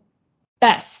is the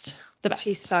best. The best.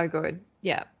 She's so good.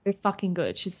 Yeah. They're fucking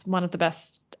good. She's one of the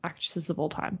best actresses of all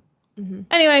time. Mm-hmm.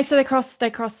 Anyway, so they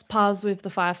cross paths with the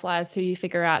Fireflies, who you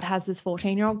figure out has this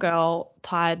 14-year-old girl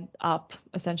tied up,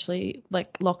 essentially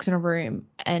like locked in a room,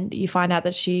 and you find out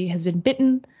that she has been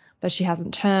bitten, but she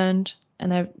hasn't turned.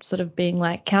 And they're sort of being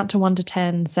like, count to 1 to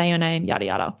 10, say your name, yada,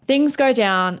 yada. Things go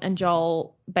down, and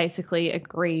Joel basically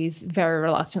agrees very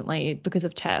reluctantly because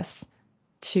of Tess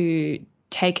to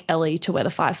take Ellie to where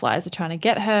the Fireflies are trying to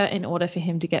get her in order for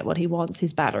him to get what he wants,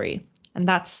 his battery. And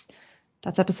that's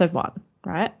episode 1,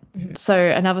 right? Mm-hmm. So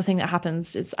another thing that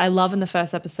happens is, I love in the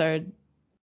first episode,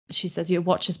 she says, your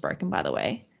watch is broken, by the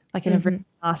way, like in a very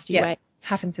nasty way.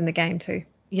 Happens in the game too.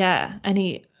 Yeah. And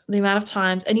the amount of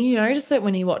times, and you notice it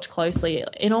when you watch closely,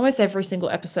 in almost every single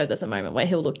episode there's a moment where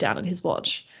he'll look down at his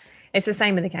watch. It's the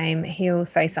same in the game. He'll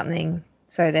say something.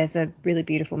 So there's a really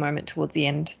beautiful moment towards the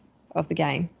end of the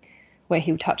game where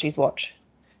he'll touch his watch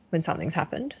when something's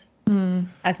happened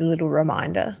as a little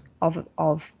reminder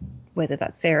of whether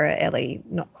that's Sarah, Ellie,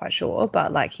 not quite sure,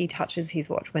 but like he touches his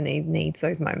watch when he needs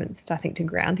those moments, I think, to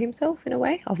ground himself in a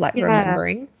way of like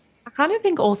remembering. I kind of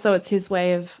think also it's his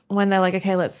way of, when they're like,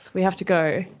 okay, we have to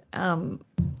go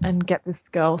and get this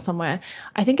girl somewhere.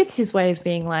 I think it's his way of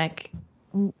being like,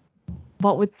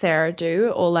 what would Sarah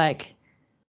do? Or like,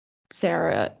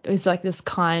 Sarah is like this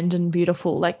kind and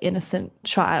beautiful, like innocent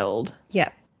child. Yeah.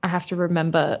 I have to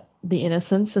remember the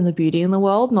innocence and the beauty in the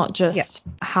world, not just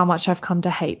how much I've come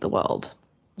to hate the world.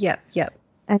 Yep.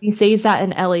 And he sees that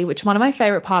in Ellie, which one of my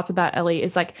favorite parts about Ellie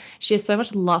is like she has so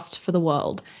much lust for the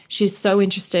world. She's so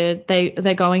interested.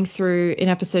 They're going through in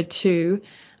episode 2,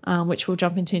 which we'll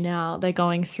jump into now. They're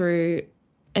going through,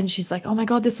 and she's like, oh my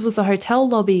God, this was a hotel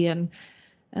lobby. And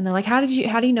they're like, how do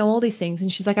you know all these things?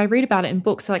 And she's like, I read about it in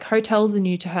books. So like hotels are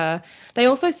new to her. They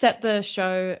also set the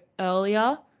show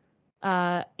earlier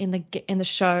in the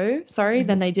show,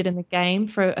 than they did in the game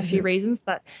for a few reasons,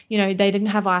 but they didn't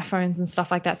have iPhones and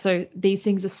stuff like that, so these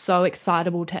things are so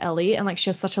excitable to Ellie, and like she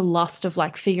has such a lust of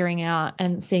like figuring out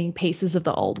and seeing pieces of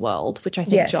the old world, which I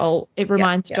think Joel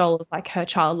reminds Joel of like her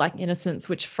childlike innocence,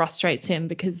 which frustrates him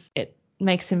because it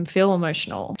makes him feel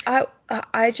emotional.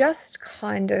 I just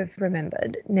kind of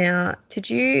remembered now, did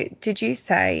you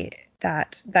say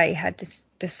that they had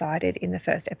decided in the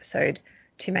first episode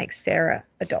to make Sarah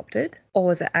adopted, or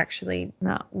was it actually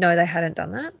no, they hadn't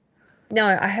done that? No,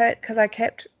 I heard, because I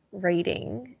kept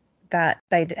reading that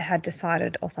they had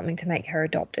decided or something to make her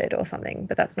adopted or something,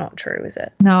 but that's not true, is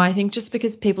it? No, I think just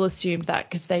because people assumed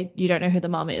that because you don't know who the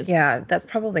mum is. Yeah, that's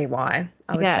probably why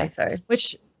I would say so.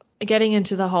 Which, getting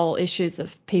into the whole issues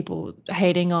of people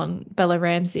hating on Bella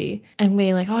Ramsey and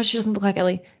being like, oh, she doesn't look like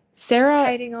Ellie. Sarah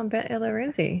hating on Bella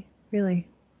Ramsey, really?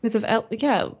 Because of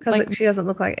because like, she doesn't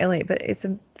look like Ellie, but it's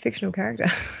a fictional character.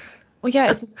 Well,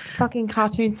 yeah, it's a fucking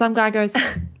cartoon. Some guy goes,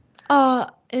 I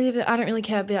don't really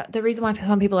care about the reason why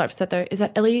some people are upset though is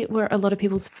that Ellie were a lot of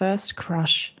people's first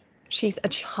crush. She's a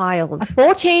child. A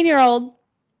 14-year-old.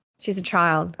 She's a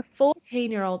child. A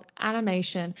 14-year-old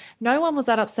animation. No one was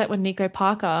that upset when Nico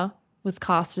Parker was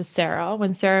cast as Sarah,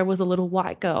 when Sarah was a little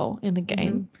white girl in the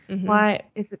game. Mm-hmm. Why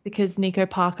is it because Nico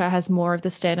Parker has more of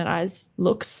the standardized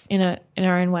looks in her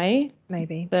own way?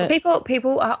 Maybe.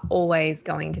 People are always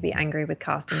going to be angry with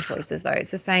casting choices though. It's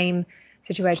the same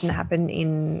situation that happened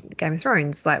in Game of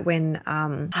Thrones, like when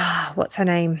what's her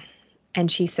name, and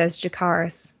she says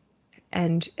Jacaerys,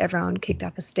 and everyone kicked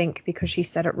up a stink because she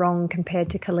said it wrong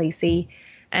compared to Khaleesi,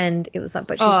 and it was like,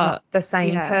 but she's not the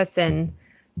same person.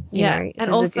 You know,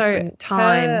 and also a different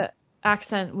time. Her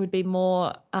accent would be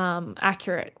more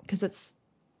accurate because it's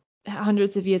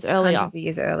hundreds of years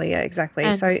earlier. Exactly.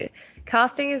 And so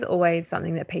casting is always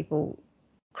something that people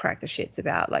crack the shits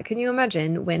about. Like, can you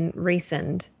imagine when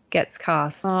Rhysand gets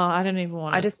cast? Oh, I don't even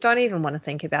want to. I just don't even want to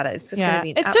think about it. It's just going to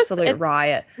be an absolute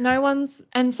riot.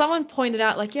 And someone pointed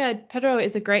out, like, yeah, Pedro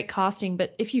is a great casting,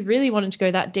 but if you really wanted to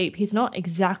go that deep, he's not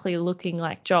exactly looking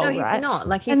like Joel, right? No, he's not.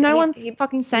 Like, no one's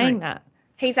fucking saying that.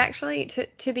 He's actually,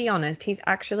 to be honest, he's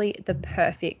actually the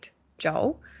perfect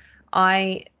Joel.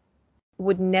 I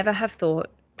would never have thought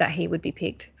that he would be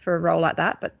picked for a role like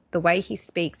that, but the way he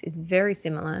speaks is very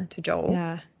similar to Joel.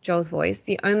 Yeah. Joel's voice.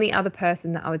 The only other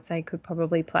person that I would say could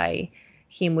probably play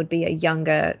him would be a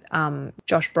younger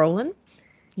Josh Brolin.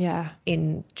 Yeah.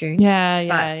 In June.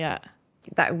 Yeah.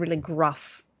 That really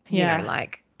gruff, you know,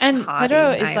 like. And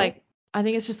Pedro is like, I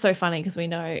think it's just so funny because we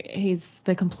know he's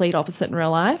the complete opposite in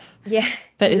real life. Yeah.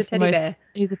 But he's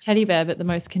a teddy bear, but the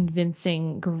most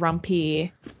convincing,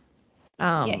 grumpy.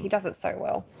 Yeah, he does it so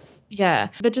well. Yeah.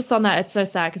 But just on that, it's so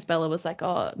sad because Bella was like,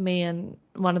 oh, me and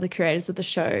one of the creators of the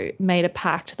show made a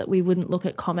pact that we wouldn't look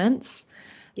at comments.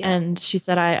 Yeah. And she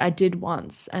said, I did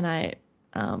once, and I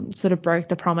sort of broke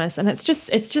the promise. And it's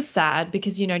just sad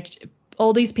because, you know,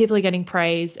 all these people are getting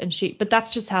praise but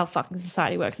that's just how fucking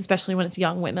society works, especially when it's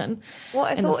young women. Well,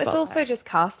 it's also just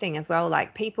casting as well.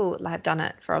 Like, people have done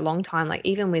it for a long time. Like,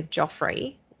 even with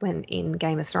Joffrey, when in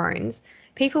Game of Thrones,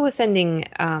 people were sending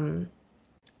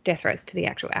death threats to the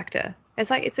actual actor. It's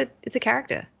like, it's a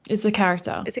character. It's a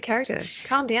character.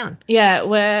 Calm down. Yeah,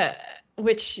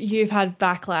 which you've had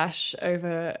backlash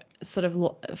over sort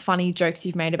of funny jokes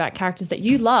you've made about characters that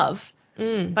you love.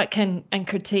 But can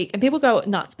critique, and people go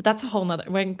nuts, but that's a whole nother.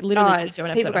 We're literally doing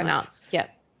an episode. People go nuts. Yeah.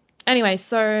 Anyway,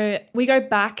 so we go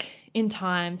back in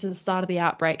time to the start of the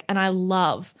outbreak, and I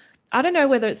don't know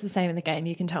whether it's the same in the game.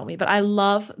 You can tell me, but I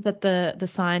love that the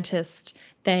scientist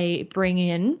they bring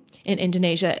in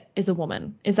Indonesia is a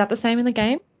woman. Is that the same in the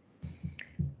game?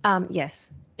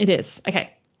 Yes, it is.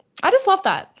 Okay. I just love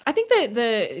that. I think that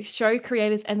the show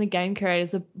creators and the game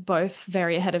creators are both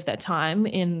very ahead of their time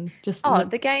in just. Oh,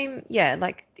 the game, yeah,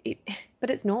 like, but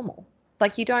it's normal.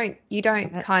 Like, you don't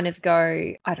kind of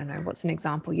go, I don't know, what's an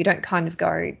example? You don't kind of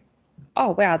go,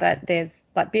 oh wow, that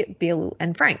there's like Bill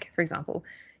and Frank, for example.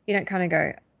 You don't kind of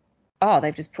go, oh,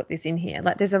 they've just put this in here.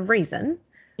 Like, there's a reason.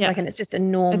 Yeah. Like, and it's just a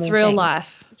normal. It's real thing.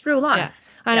 life. It's real life.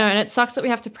 Yeah. I know, and it sucks that we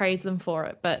have to praise them for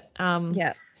it, but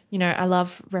yeah. You know, I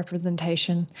love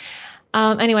representation.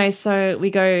 Anyway, so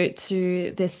we go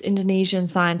to this Indonesian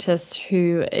scientist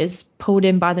who is pulled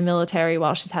in by the military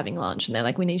while she's having lunch. And they're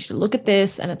like, we need you to look at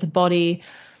this. And it's a body.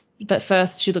 But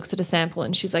first she looks at a sample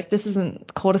and she's like,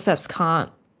 cordyceps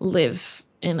can't live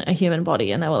in a human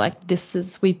body. And they were like,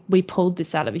 we pulled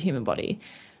this out of a human body.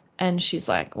 And she's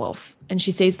like, well, and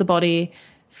she sees the body,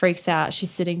 freaks out.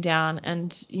 She's sitting down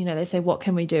and, you know, they say, what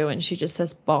can we do? And she just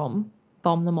says, bomb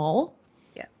them all.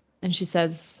 And she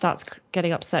starts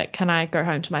getting upset, can I go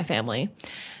home to my family?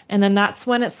 And then that's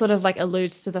when it sort of like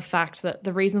alludes to the fact that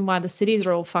the reason why the cities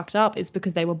are all fucked up is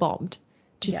because they were bombed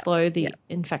to slow the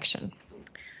infection.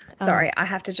 Sorry, I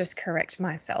have to just correct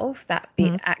myself. That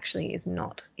bit actually is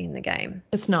not in the game.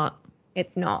 It's not,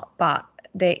 but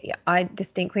I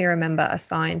distinctly remember a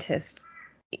scientist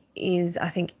is, I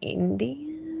think,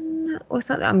 Indian or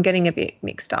something. I'm getting a bit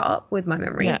mixed up with my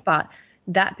memory, but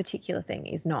that particular thing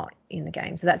is not in the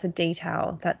game. So that's a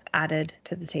detail that's added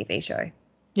to the TV show.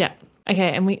 Yeah.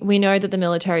 Okay. And we know that the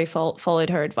military followed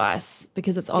her advice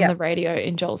because it's on the radio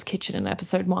in Joel's kitchen in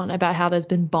episode 1 about how there's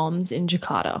been bombs in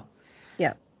Jakarta.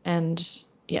 Yeah. And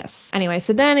yes. Anyway,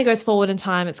 so then it goes forward in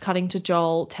time. It's cutting to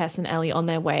Joel, Tess and Ellie on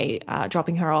their way,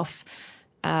 dropping her off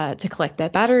to collect their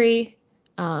battery.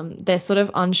 They're sort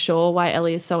of unsure why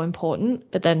Ellie is so important,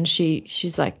 but then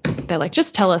she's like, they're like,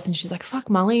 just tell us. And she's like, fuck,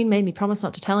 Marlene made me promise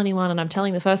not to tell anyone, and I'm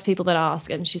telling the first people that ask.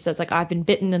 And she says, like, I've been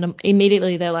bitten. And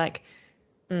immediately they're like,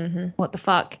 what the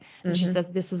fuck? And she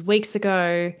says, this was weeks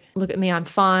ago. Look at me, I'm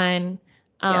fine.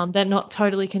 They're not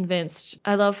totally convinced.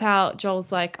 I love how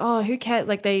Joel's like, oh, who cares?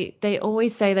 Like they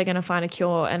always say they're going to find a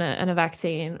cure and a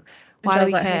vaccine. Why do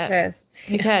we care? Who cares?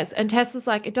 Who cares? And Tess is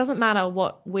like, it doesn't matter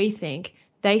what we think.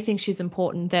 They think she's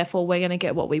important. Therefore, we're going to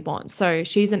get what we want. So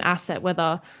she's an asset,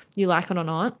 whether you like it or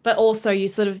not. But also you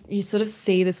sort of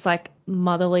see this like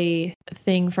motherly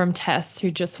thing from Tess,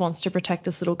 who just wants to protect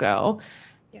this little girl.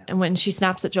 Yeah. And when she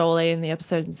snaps at Joel in the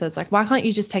episode and says like, why can't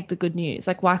you just take the good news?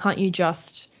 Like, why can't you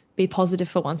just be positive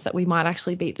for once that we might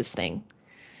actually beat this thing?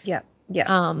 Yeah.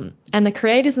 Yeah. And the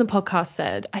creators in the podcast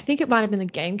said, I think it might have been the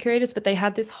game creators, but they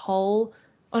had this whole,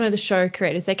 the show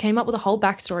creators, they came up with a whole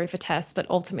backstory for Tess, but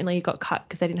ultimately it got cut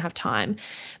because they didn't have time.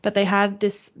 But they had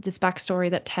this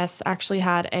backstory that Tess actually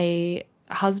had a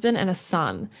husband and a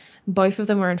son. Both of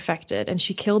them were infected, and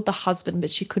she killed the husband,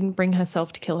 but she couldn't bring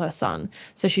herself to kill her son.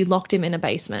 So she locked him in a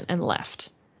basement and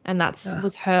left. And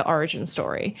was her origin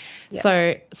story. Yeah.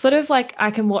 So sort of like I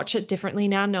can watch it differently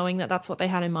now, knowing that that's what they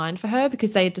had in mind for her,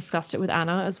 because they discussed it with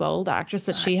Anna as well, the actress,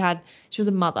 that she was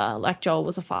a mother, like Joel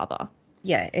was a father.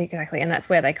 Yeah, exactly. And that's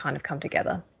where they kind of come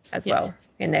together as well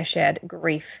in their shared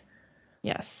grief.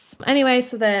 Yes. Anyway,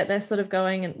 so they're sort of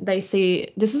going, and they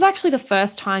see, this is actually the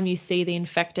first time you see the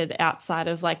infected outside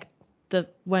of like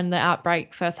when the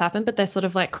outbreak first happened, but they're sort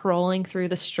of like crawling through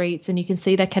the streets, and you can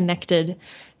see they're connected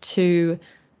to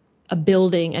a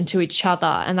building and to each other.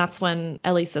 And that's when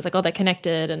Ellie says like, oh, they're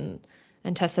connected,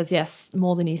 and Tess says, yes,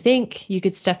 more than you think. You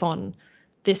could step on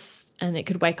this and it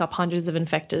could wake up hundreds of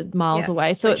infected miles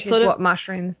away. So it's sort of what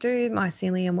mushrooms do.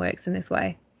 Mycelium works in this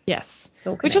way. Yes. It's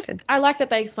all connected. I like that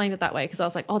they explained it that way, because I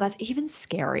was like, oh, that's even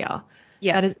scarier.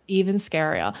 Yeah. That is even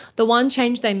scarier. The one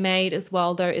change they made as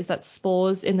well, though, is that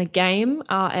spores in the game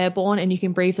are airborne and you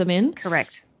can breathe them in.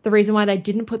 Correct. The reason why they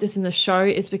didn't put this in the show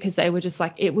is because they were just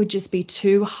like, it would just be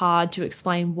too hard to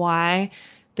explain why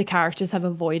the characters have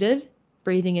avoided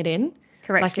breathing it in.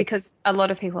 Correct, like because a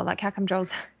lot of people are like, how can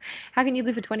you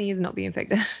live for 20 years and not be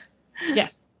infected?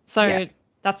 Yes. So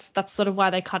that's sort of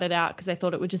why they cut it out, because they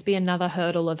thought it would just be another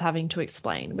hurdle of having to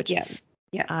explain. Which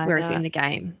whereas in the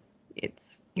game,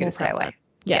 it's you gotta stay away.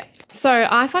 Yeah. So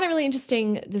I find it really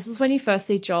interesting. This is when you first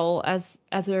see Joel as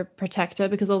a protector,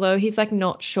 because although he's like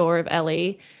not sure of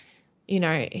Ellie,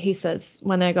 he says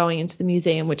when they're going into the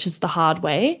museum, which is the hard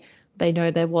way, they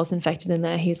know there was infected in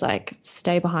there. He's like,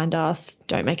 stay behind us,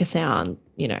 don't make a sound,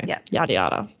 yada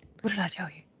yada. What did I tell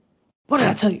you? What did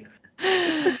I tell you?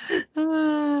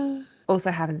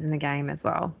 Also happens in the game as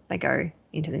well. They go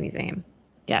into the museum.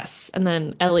 Yes. And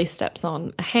then Ellie steps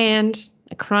on a hand,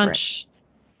 a crunch.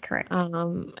 Correct.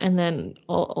 And then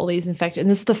all these infected. And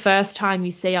this is the first time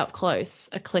you see up close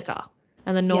a clicker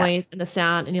and the noise and the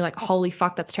sound, and you're like, holy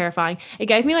fuck, that's terrifying. It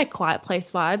gave me like Quiet Place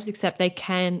vibes, except they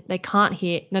can't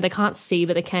see,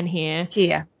 but they can hear.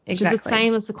 Yeah, exactly. Which is the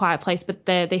same as the Quiet Place, but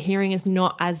their hearing is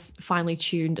not as finely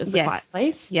tuned as the Quiet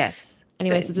Place. Yes.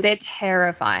 Anyway, so they're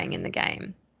terrifying in the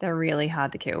game. They're really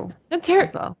hard to kill. That's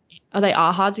terrible. Well. Oh, they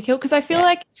are hard to kill, because I feel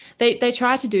like they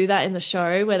try to do that in the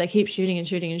show where they keep shooting and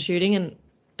shooting and shooting,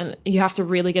 and you have to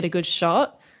really get a good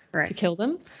shot to kill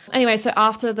them. Anyway, so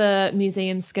after the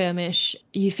museum skirmish,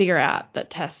 you figure out that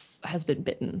Tess has been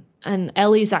bitten. And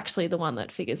Ellie's actually the one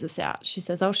that figures this out. She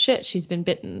says, oh, shit, she's been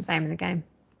bitten. Same in the game.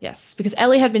 Yes, because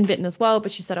Ellie had been bitten as well,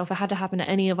 but she said, oh, if it had to happen to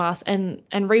any of us. And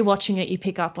rewatching it, you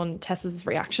pick up on Tess's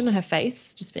reaction and her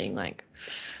face, just being like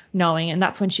knowing. And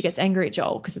that's when she gets angry at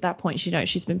Joel, because at that point she knows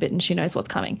she's been bitten. She knows what's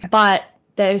coming. But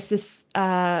there's this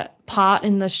part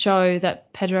in the show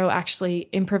that Pedro actually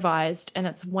improvised, and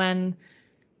it's when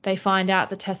they find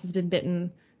out that Tess has been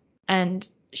bitten and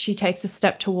she takes a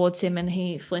step towards him and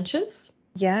he flinches.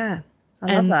 Yeah,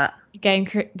 I love that.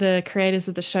 The creators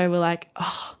of the show were like,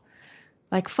 oh,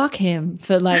 like fuck him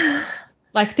for like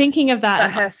thinking of that.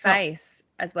 But her face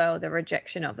as well, the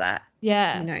rejection of that.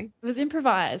 Yeah, it was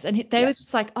improvised, and they were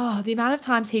just like, oh, the amount of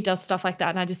times he does stuff like that,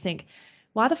 and I just think,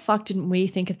 why the fuck didn't we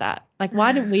think of that? Like,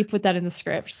 why didn't we put that in the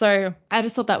script? So I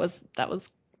just thought that was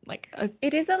like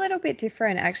it is a little bit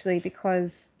different actually,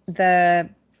 because the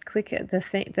clicker, the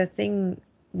thing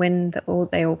when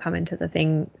they all come into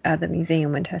the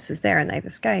museum when Tess is there and they've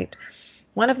escaped,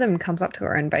 one of them comes up to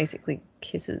her and basically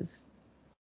kisses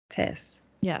Tess.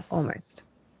 Yes. Almost.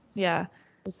 Yeah.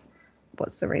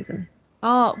 What's the reason?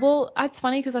 Oh, well, it's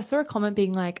funny because I saw a comment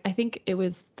being like, I think it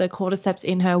was the cordyceps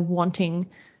in her wanting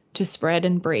to spread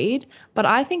and breed, but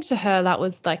I think to her that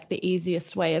was like the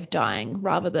easiest way of dying,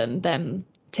 rather than them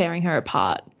tearing her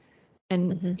apart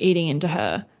and eating into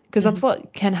her, because that's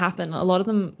what can happen. A lot of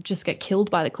them just get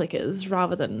killed by the clickers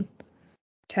rather than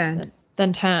turned.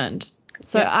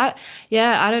 So I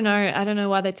don't know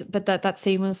why but that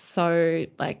scene was so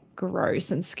like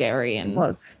gross and scary, and it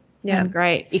was and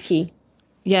great. Icky.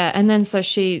 Yeah, and then so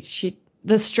she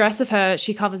the stress of her,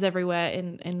 she covers everywhere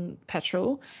in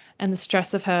petrol, and the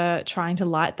stress of her trying to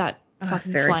light that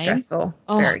fucking very flame. Stressful.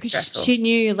 Oh, very stressful. She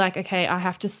knew, like, okay, I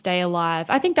have to stay alive.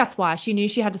 I think that's why she knew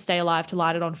she had to stay alive to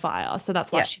light it on fire. So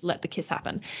that's why she let the kiss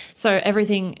happen. So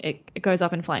everything, it goes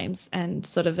up in flames, and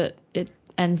sort of it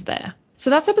ends there. So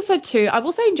that's episode 2. I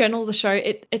will say in general, the show,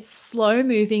 it's slow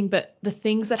moving, but the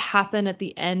things that happen at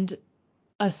the end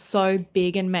are so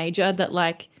big and major that,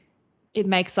 like, it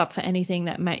makes up for anything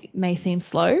that may seem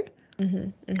slow.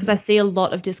 Because I see a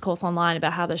lot of discourse online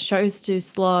about how the show's too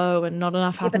slow and not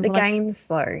enough happens. Yeah, but the game's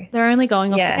slow. They're only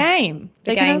going off the game.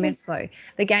 The game is slow.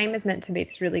 The game is meant to be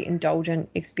this really indulgent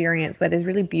experience where there's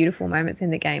really beautiful moments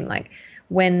in the game, like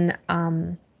when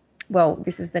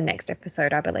this is the next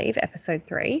episode, I believe, episode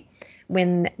 3,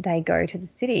 when they go to the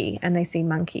city and they see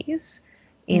monkeys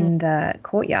in the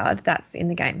courtyard. That's in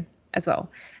the game as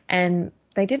well. And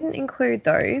they didn't include,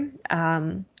 though,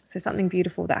 so something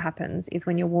beautiful that happens is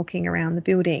when you're walking around the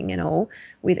building and all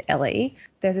with Ellie,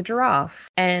 there's a giraffe.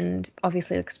 And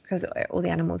obviously it's because all the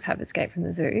animals have escaped from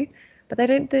the zoo, but they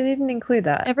didn't include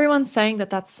that. Everyone's saying that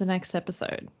that's the next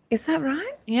episode. Is that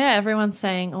right? Yeah, everyone's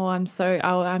saying,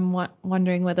 I'm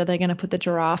wondering whether they're going to put the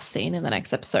giraffe scene in the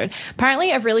next episode.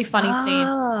 Apparently a really funny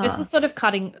scene. This is sort of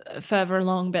cutting further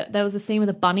along, but there was a scene with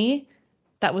a bunny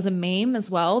that was a meme as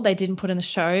well. They didn't put in the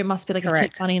show. It must be like a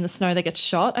cute bunny in the snow that gets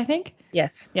shot, I think.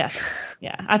 Yes. Yeah.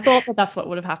 I thought that's what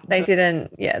would have happened. They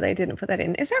didn't put that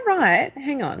in. Is that right?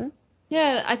 Hang on.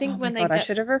 Yeah, I think I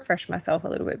should have refreshed myself a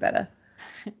little bit better.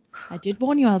 I did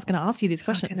warn you I was going to ask you these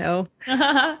questions. No.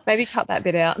 Maybe cut that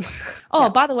bit out.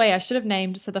 By the way, I should have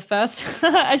named, so the first,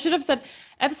 I should have said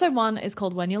episode 1 is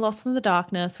called When You're Lost in the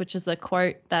Darkness, which is a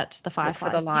quote that the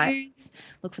firefighters use.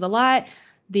 Look for the light.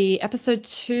 The episode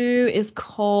 2 is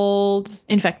called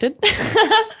Infected.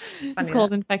 It's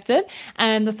called Infected.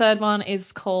 And the third one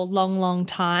is called Long, Long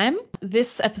Time.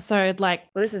 This episode,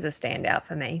 this is a standout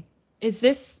for me. Is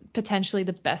this potentially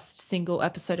the best single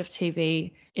episode of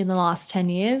TV in the last 10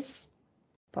 years?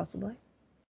 Possibly.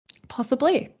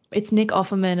 It's Nick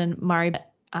Offerman and Murray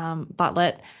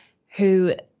Bartlett,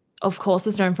 who, of course,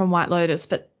 is known from White Lotus,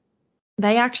 but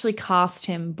they actually cast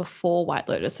him before White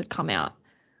Lotus had come out.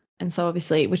 And so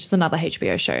obviously, which is another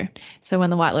HBO show. So when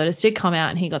the White Lotus did come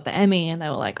out and he got the Emmy, and they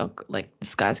were like,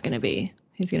 this guy's going to be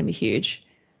huge.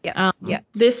 Yeah.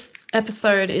 This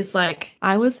episode is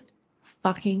I was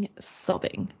fucking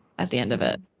sobbing at the end of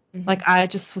it. Mm-hmm. I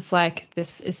just was like,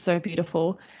 this is so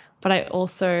beautiful. But I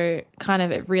also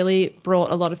it really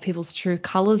brought a lot of people's true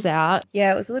colors out.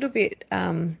 Yeah, it was a little bit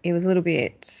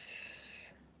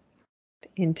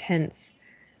intense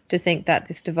to think that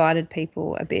this divided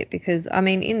people a bit, because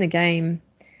in the game,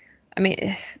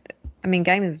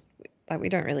 gamers, we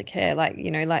don't really care,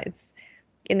 it's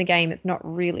in the game, it's not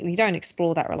really, we don't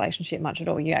explore that relationship much at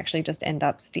all. You actually just end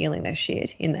up stealing their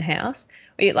shit in the house.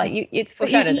 It's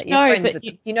foreshadowed that you're friends with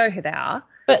them. You know who they are.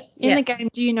 But in the game,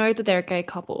 do you know that they're a gay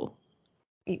couple?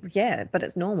 Yeah, but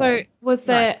it's normal.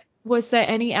 So was there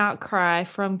any outcry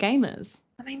from gamers?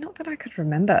 Not that I could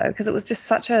remember, because it was just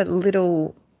such a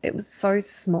little. It was so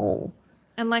small.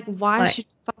 And why should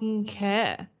you fucking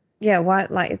care? Yeah, why?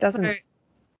 It doesn't.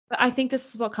 But I think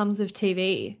this is what comes with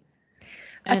TV.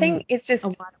 I think it's just a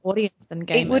wider audience than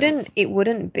gamers. It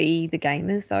wouldn't be the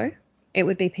gamers though. It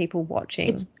would be people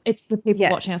watching. It's the people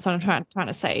watching. That's what I'm trying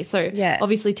to say. So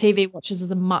obviously TV watchers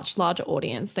is a much larger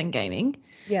audience than gaming.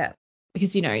 Yeah.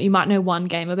 Because you might know one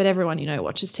gamer, but everyone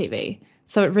watches TV.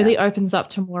 So it really opens up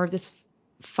to more of this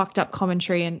fucked up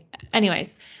commentary. And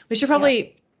anyways, we should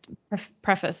probably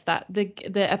preface that the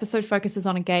episode focuses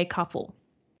on a gay couple,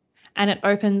 and it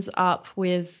opens up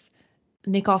with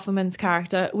Nick Offerman's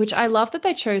character, which I love that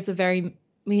they chose a very,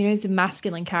 he's a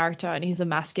masculine character and he's a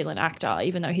masculine actor,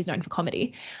 even though he's known for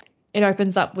comedy. It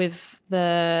opens up with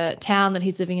the town that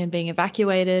he's living in being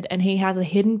evacuated, and he has a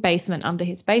hidden basement under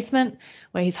his basement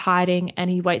where he's hiding, and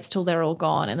he waits till they're all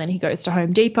gone, and then he goes to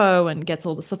Home Depot and gets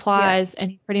all the supplies,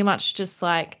 and he pretty much just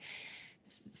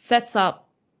sets up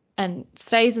and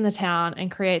stays in the town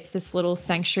and creates this little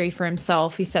sanctuary for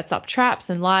himself. He sets up traps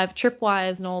and live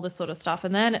tripwires and all this sort of stuff.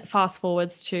 And then it fast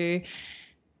forwards to,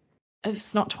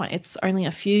 it's only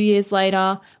a few years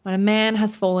later, when a man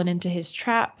has fallen into his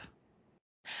trap,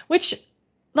 which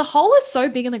the hole is so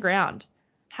big in the ground.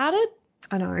 How did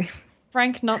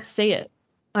Frank not see it?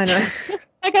 I know.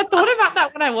 I thought about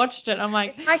that when I watched it. I'm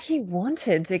like, he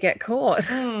wanted to get caught.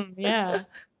 Yeah.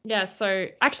 Yeah, so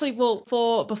actually,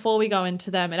 before we go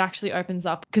into them, it actually opens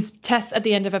up, because Tess at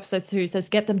the end of episode 2 says,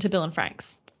 get them to Bill and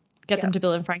Frank's. Get them to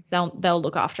Bill and Frank's, they'll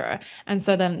look after her. And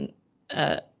so then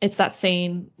it's that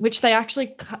scene which they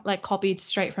actually like copied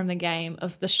straight from the game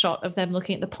of the shot of them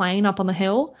looking at the plane up on the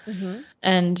hill,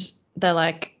 and they're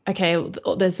like, okay,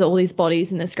 there's all these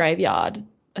bodies in this graveyard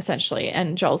essentially,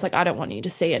 and Joel's like, I don't want you to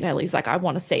see it, and Ellie's like, I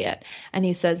want to see it, and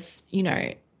he says, you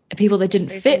know, people that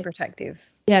didn't fit,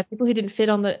 protective. Yeah, people who didn't fit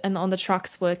on the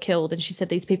trucks were killed, and she said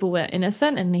these people were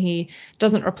innocent, and he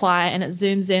doesn't reply, and it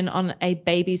zooms in on a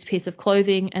baby's piece of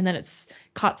clothing, and then it's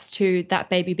cuts to that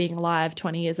baby being alive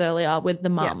 20 years earlier with the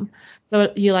mum.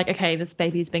 So you're like, okay, this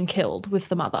baby's been killed with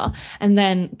the mother, and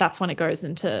then that's when it goes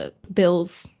into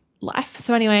Bill's life.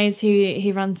 So anyways,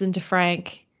 he runs into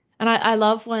Frank, and I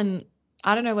love when,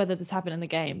 I don't know whether this happened in the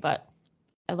game, but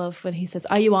I love when he says,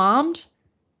 are you armed?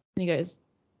 And he goes,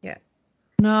 yeah.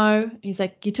 No. And he's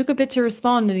like, you took a bit to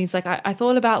respond. And he's like, I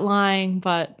thought about lying,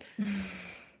 but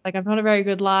like, I'm not a very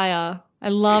good liar. I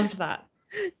loved that.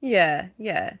 Yeah.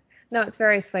 No, it's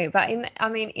very sweet. But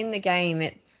in the game,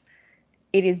 it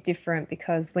is different,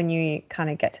 because when you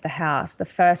kind of get to the house the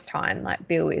first time, like,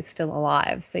 Bill is still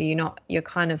alive. So you're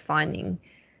kind of finding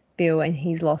Bill, and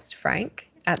he's lost Frank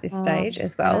at this stage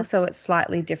as well. Yeah. So it's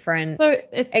slightly different. So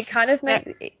it kind of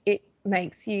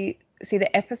makes you see,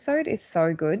 the episode is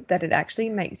so good that it actually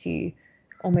makes you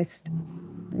almost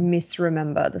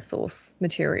misremember the source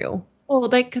material. Well,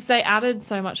 because they added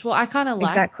so much. Well, I kind of like.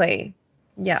 Exactly.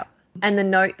 Yeah. And the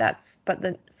note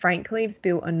Frank leaves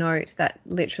Bill a note that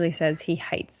literally says he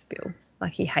hates Bill.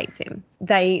 Like, he hates him.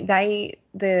 The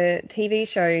TV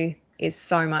show is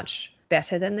so much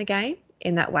better than the game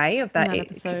in that way, of that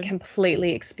it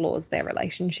completely explores their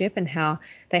relationship and how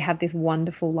they have this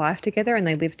wonderful life together, and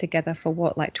they live together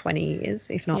for like 20 years,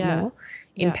 if not more,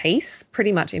 in peace,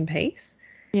 pretty much in peace.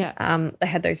 Yeah. They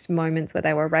had those moments where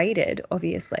they were raided,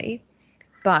 obviously,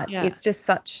 but it's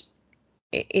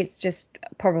just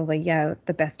probably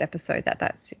the best episode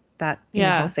that's in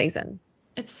the whole season.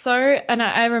 It's so, and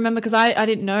I remember, because I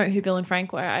didn't know who Bill and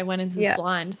Frank were. I went into this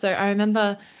blind, so I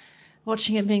remember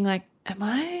watching it being like, am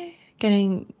I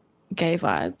getting gay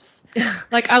vibes?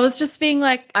 Like, I was just being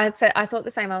like, I thought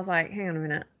the same. I was like, hang on a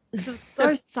minute. It was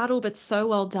so subtle but so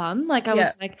well done. Like, I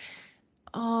was like,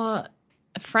 oh,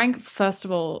 Frank, first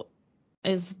of all,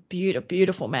 is a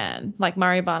beautiful man, like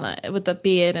Murray Barnett, with the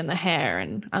beard and the hair,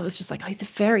 and I was just like, oh, he's a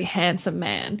very handsome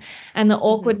man. And the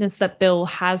awkwardness that Bill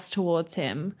has towards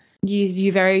him,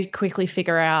 you very quickly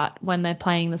figure out when they're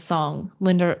playing the song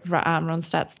Linda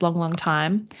Ronstadt's Long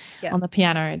Time on the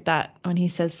piano, that when he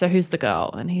says, so who's the girl?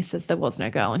 And he says, there was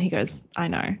no girl. And he goes, I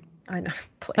know.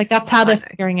 Please. Like, that's how they're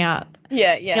figuring out.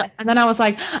 Yeah. And then I was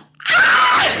like,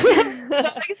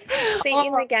 See,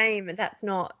 in the game, that's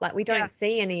not, like, we don't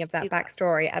see any of that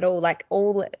backstory at all. Like,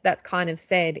 all that's kind of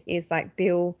said is, like,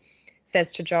 Bill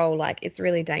says to Joel, like, it's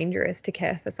really dangerous to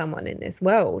care for someone in this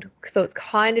world. So it's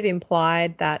kind of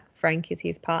implied that Frank is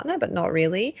his partner, but not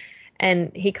really.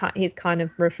 And he's kind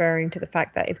of referring to the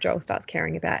fact that if Joel starts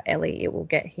caring about Ellie, it will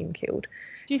get him killed.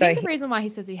 Do you think the reason why he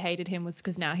says he hated him was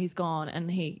because now he's gone and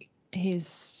he's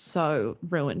so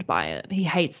ruined by it? He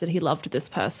hates that he loved this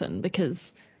person.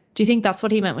 Because do you think that's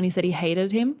what he meant when he said he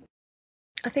hated him?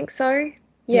 I think so.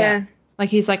 Yeah. Like,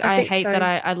 he's like, I hate that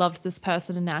I loved this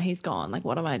person and now he's gone. Like,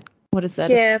 what is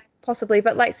that? Yeah, possibly.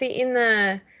 But, like, see, in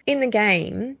the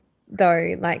game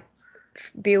though, like,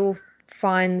 Bill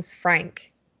finds Frank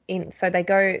so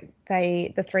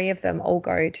the three of them all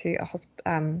go to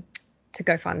to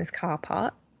go find this car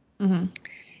part.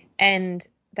 And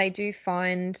they do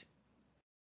find,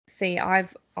 see,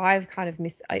 I've kind of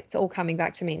missed, it's all coming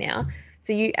back to me now.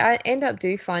 So you end up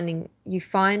you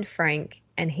find Frank,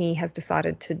 and he has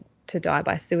decided to die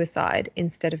by suicide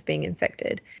instead of being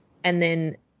infected. And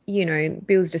then, you know,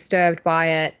 Bill's disturbed by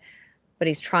it, but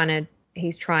he's trying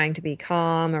to be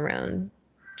calm around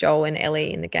Joel and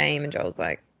Ellie in the game, and Joel's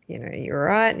like, you know, you're all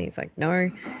right, and he's like,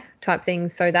 no, type thing.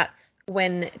 So that's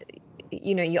when,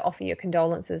 you know, you offer your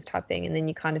condolences type thing, and then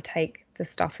you kind of take the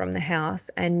stuff from the house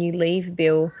and you leave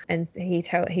Bill, and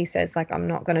he says, like, I'm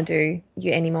not going to do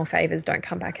you any more favors, don't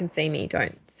come back and see me,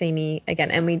 don't see me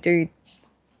again. And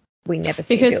we never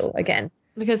see Bill again.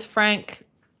 Because Frank,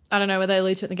 I don't know whether they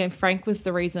allude to it in the game, Frank was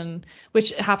the reason,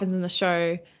 which happens in the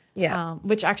show. Yeah.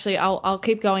 Which actually I'll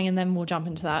keep going and then we'll jump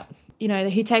into that. You know,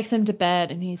 he takes him to bed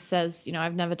and he says, you know,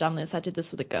 I've never done this. I did this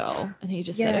with a girl. And he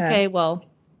just said, okay, well,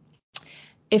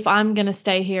 if I'm going to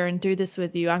stay here and do this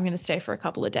with you, I'm going to stay for a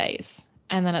couple of days.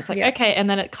 And then it's like, okay. And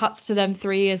then it cuts to them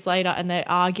 3 years later and they're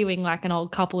arguing like an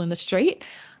old couple in the street.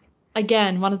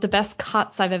 Again, one of the best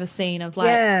cuts I've ever seen of,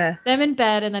 like, them in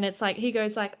bed. And then it's like, he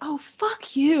goes like, oh,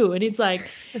 fuck you. And he's like,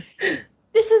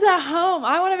 this is our home.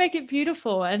 I want to make it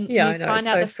beautiful. And I know, find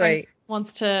out that Frank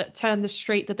wants to turn the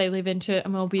street that they live into a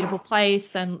more beautiful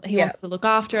place, and he wants to look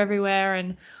after everywhere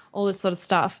and all this sort of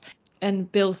stuff.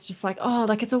 And Bill's just like, oh,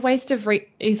 like it's a waste of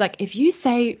he's like, if you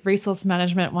say resource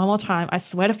management one more time, I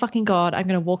swear to fucking God, I'm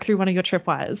going to walk through one of your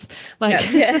tripwires. Like,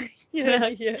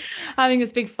 having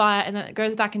this big fight. And then it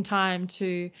goes back in time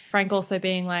to Frank also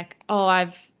being like, oh,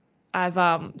 I've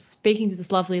speaking to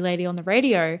this lovely lady on the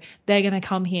radio. They're going to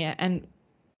come here. And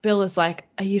Bill is like,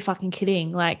 are you fucking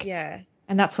kidding? Like,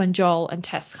 and that's when Joel and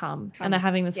Tess come. And they're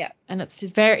having this, and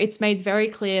it's made very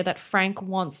clear that Frank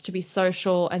wants to be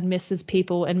social and misses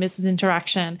people and misses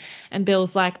interaction. And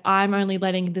Bill's like, I'm only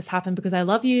letting this happen because I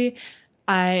love you.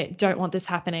 I don't want this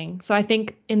happening. So I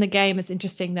think in the game, it's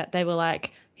interesting that they were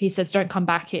like, he says, don't come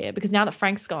back here, because now that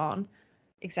Frank's gone,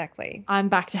 exactly, I'm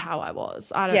back to how I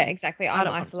was. Exactly. I'm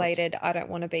isolated. I don't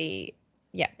want to be.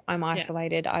 I'm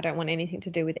isolated. I don't want anything to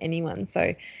do with anyone.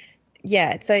 So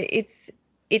it's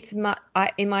in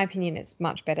my opinion, it's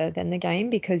much better than the game,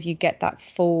 because you get that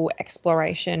full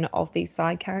exploration of these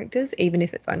side characters, even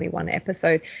if it's only one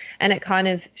episode. And it kind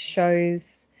of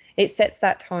shows, it sets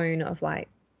that tone of like,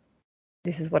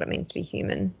 this is what it means to be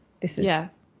human. This is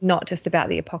not just about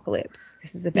the apocalypse.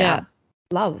 This is about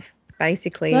love,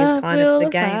 basically, is kind of the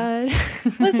game.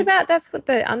 Well, that's what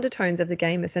the undertones of the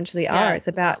game essentially are. It's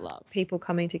about love. People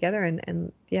coming together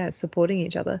and supporting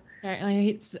each other.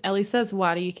 Ellie says,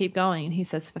 why do you keep going? And he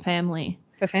says, for family.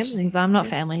 For family. She says, I'm not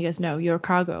family. He goes, no, you're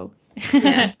cargo.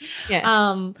 You're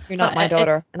not my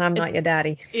daughter, and I'm not your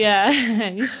daddy.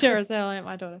 You sure as hell ain't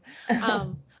my daughter.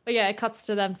 But it cuts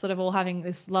to them sort of all having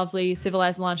this lovely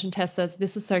civilized lunch, and Tess says,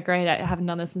 this is so great. I haven't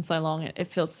done this in so long.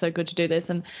 It feels so good to do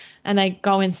this. And they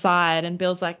go inside, and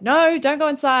Bill's like, no, don't go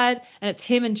inside. And it's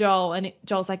him and Joel, and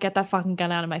Joel's like, get that fucking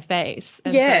gun out of my face.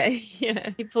 And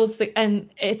he pulls and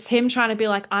it's him trying to be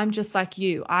like, I'm just like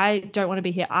you. I don't want to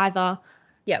be here either.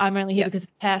 I'm only here because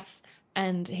of Tess.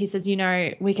 And he says,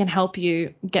 we can help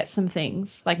you get some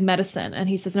things like medicine. And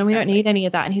he says, no, we don't need any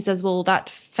of that. And he says, well, that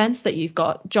fence that you've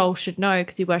got, Joel should know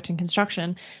because he worked in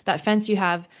construction, that fence you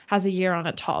have has a year on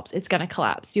it tops. It's going to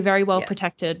collapse. You're very well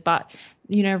protected, but,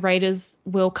 raiders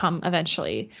will come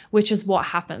eventually, which is what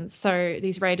happens. So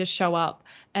these raiders show up,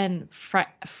 and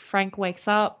Frank wakes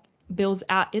up. Bill's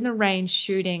out in the rain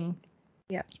shooting.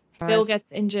 Bill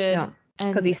gets injured.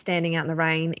 Because he's standing out in the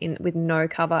rain with no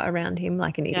cover around him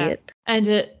like an idiot. And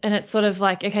it's sort of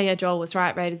like, okay, Joel was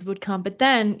right, raiders would come. But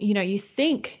then, you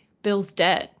think Bill's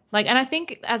dead. Like, and I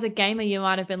think as a gamer, you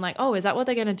might have been like, oh, is that what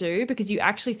they're going to do? Because you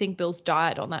actually think Bill's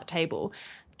died on that table.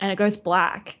 And it goes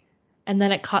black. And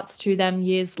then it cuts to them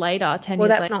years later, 10 years later. Well,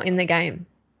 that's not in the game.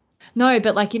 No,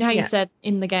 but like, how you said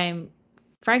in the game,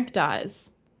 Frank dies.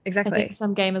 Exactly. I think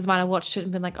some gamers might have watched it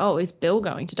and been like, oh, is Bill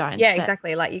going to die instead? Yeah,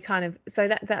 exactly. Like you kind of, so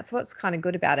that's what's kind of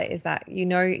good about it, is that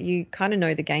you kind of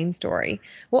know the game story.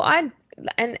 Well, and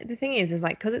the thing is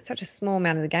like, because it's such a small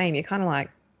amount of the game, you're kind of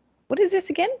like, what is this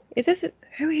again? Is this,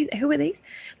 who are these?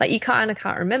 Like you kind of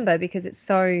can't remember because it's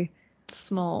so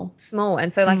small.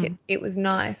 And so like it was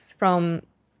nice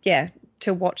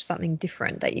to watch something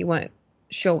different that you weren't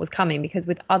sure was coming, because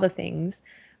with other things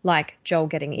like Joel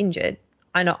getting injured,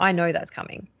 I know that's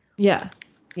coming. Yeah.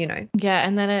 Yeah,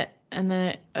 and then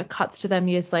it cuts to them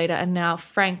years later, and now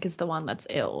Frank is the one that's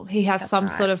ill. He has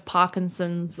sort of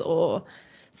Parkinson's or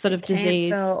sort of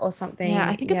disease or something. Yeah,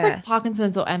 I think it's like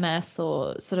Parkinson's or MS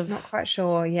or sort of, not quite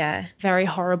sure. Yeah. Very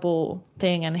horrible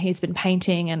thing, and he's been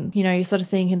painting, and you're sort of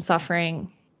seeing him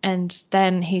suffering, and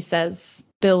then he says,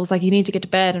 Bill's like, you need to get to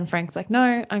bed, and Frank's like,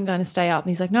 no, I'm going to stay up, and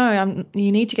he's like, no,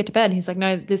 you need to get to bed, and he's like,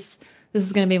 no, this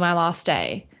is going to be my last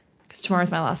day, because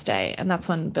tomorrow's my last day. And that's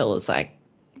when Bill is like,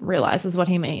 realizes what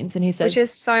he means, and he says, which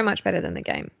is so much better than the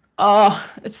game. Oh,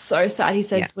 it's so sad. He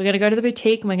says, we're going to go to the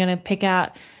boutique and we're going to pick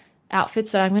out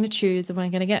outfits that I'm going to choose, and we're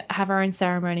going to have our own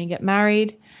ceremony, get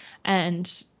married,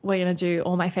 and we're going to do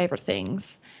all my favorite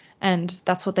things. And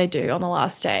that's what they do on the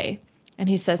last day. And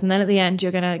he says, and then at the end,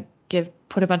 you're going to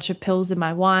put a bunch of pills in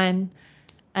my wine.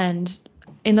 And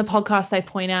in the podcast, they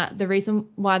point out the reason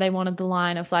why they wanted the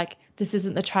line of like, this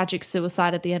isn't the tragic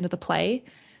suicide at the end of the play,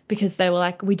 because they were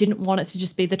like, we didn't want it to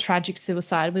just be the tragic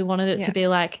suicide. We wanted it to be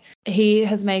like, he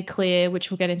has made clear,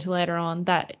 which we'll get into later on,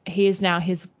 that he is now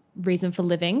his reason for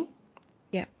living.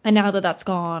 Yeah. And now that that's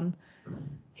gone,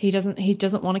 he doesn't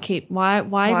want to keep. Why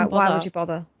even bother? Why would you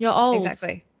bother? You're old.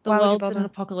 Exactly. The world's in an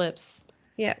apocalypse.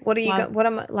 Yeah. What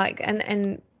am I like?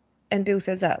 And Bill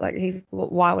says that, like,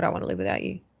 why would I want to live without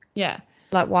you? Yeah.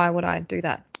 Like, why would I do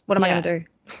that? What am I going to do?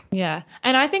 Yeah.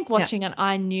 And I think watching it,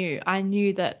 I knew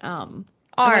that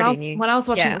I already knew. When I was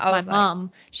watching it with my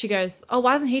mum, she goes, "Oh,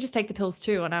 why doesn't he just take the pills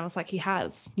too?" And I was like, "He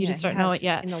has. You just don't know it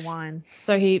yet." In the wine.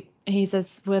 So he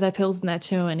says, "Were there pills in there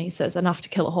too?" And he says, "Enough to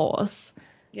kill a horse."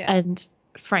 Yeah. And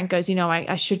Frank goes,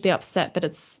 I should be upset, but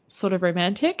it's sort of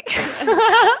romantic.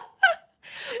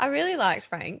 I really liked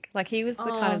Frank. Like, he was the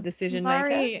kind of decision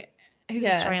maker. Who's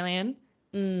Australian.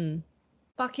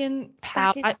 Fucking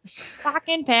powerhouse.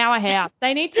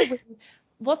 They need to.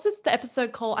 What's the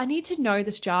episode called? I need to know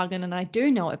this jargon, and I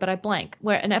do know it, but I blank.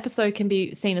 Where an episode can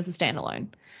be seen as a standalone,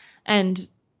 and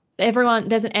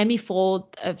there's an Emmy for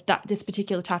this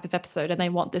particular type of episode, and they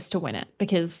want this to win it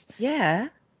because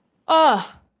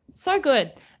so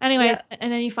good. Anyways,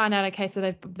 and then you find out, okay,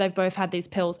 so they've both had these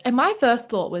pills, and my first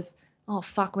thought was, oh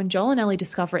fuck, when Joel and Ellie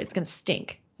discover it, it's gonna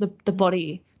stink. The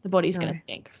body's gonna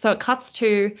stink. So it cuts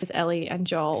to Ellie and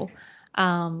Joel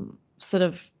sort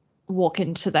of walk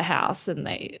into the house, and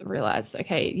they realize,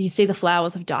 okay, you see the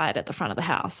flowers have died at the front of the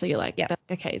house, so you're like,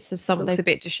 okay, so something looks a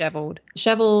bit disheveled.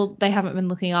 They haven't been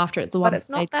looking after it. But it's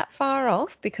not that far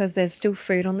off because there's still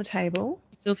food on the table.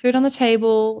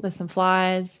 There's some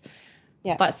flies.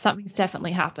 Yeah. But something's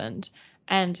definitely happened,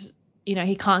 and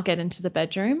he can't get into the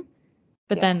bedroom.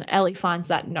 But then Ellie finds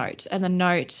that note, and the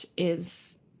note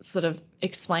is sort of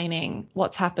explaining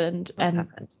what's happened.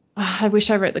 I wish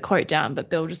I wrote the quote down,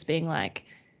 but Bill just being like,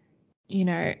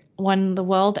 when the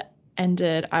world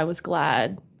ended, I was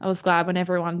glad. I was glad when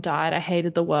everyone died. I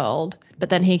hated the world. But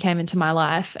then he came into my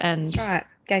life and that's right.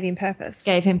 Gave him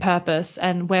purpose.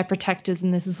 And we're protectors,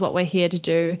 and this is what we're here to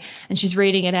do. And she's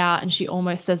reading it out, and she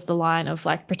almost says the line of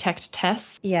like, protect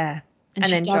Tess. Yeah.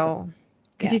 And then Joel.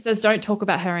 Because he says, don't talk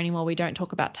about her anymore. We don't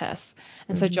talk about Tess.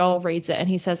 And so Joel reads it, and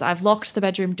he says, I've locked the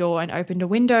bedroom door and opened a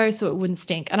window so it wouldn't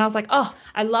stink. And I was like, oh,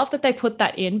 I love that they put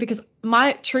that in, because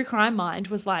my true crime mind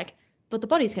was like, but the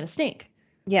body's going to stink.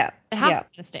 Yeah. The house is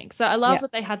going to stink. So I love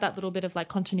that they had that little bit of like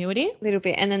continuity. A little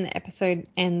bit. And then the episode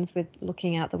ends with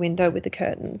looking out the window with the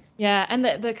curtains. Yeah. And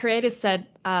the creators said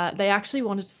they actually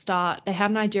wanted to they had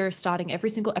an idea of starting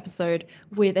every single episode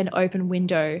with an open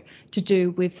window to do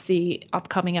with the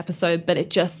upcoming episode, but it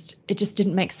just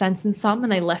didn't make sense in some,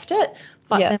 and they left it.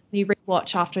 But then when you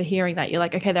rewatch after hearing that, you're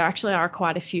like, okay, there actually are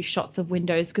quite a few shots of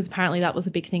windows, because apparently that was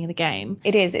a big thing in the game.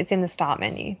 It is. It's in the start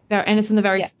menu. And it's in the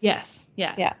very yes.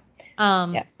 Yeah.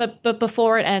 But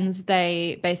before it ends,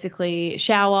 they basically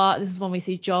shower. This is when we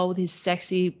see Joel with his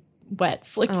sexy, wet,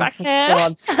 slicked back hair. For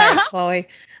God's sake, Chloe.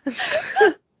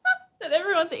 That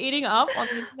everyone's eating up on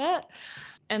the internet.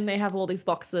 And they have all these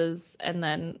boxes, and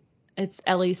then it's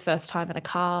Ellie's first time in a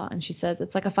car, and she says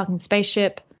it's like a fucking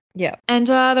spaceship. Yeah. And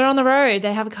they're on the road.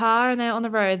 They have a car, and they're on the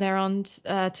road. They're on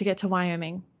to get to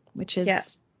Wyoming, which is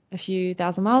a few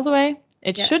thousand miles away.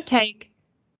 It should take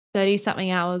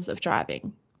 30-something hours of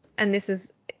driving. And this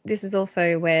is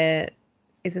also where,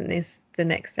 isn't this the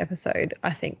next episode,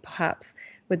 I think, perhaps,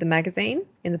 with the magazine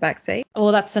in the backseat?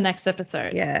 Well, that's the next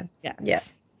episode. Yeah,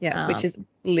 which is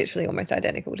literally almost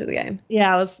identical to the game.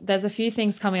 Yeah, there's a few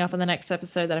things coming up in the next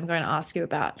episode that I'm going to ask you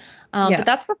about. But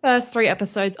that's the first 3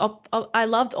 episodes. I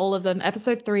loved all of them.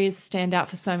 Episode 3 is standout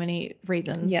for so many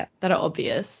reasons that are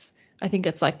obvious. I think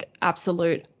it's like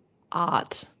absolute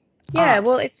art. Yeah,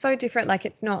 well, it's so different. Like,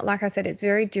 it's not, like I said, it's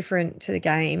very different to the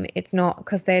game. It's not,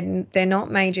 because they're not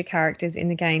major characters in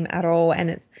the game at all, and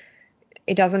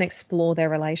it doesn't explore their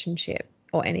relationship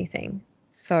or anything.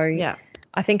 So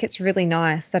I think it's really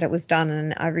nice that it was done,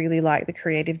 and I really like the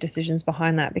creative decisions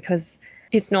behind that, because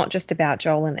it's not just about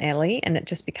Joel and Ellie, and it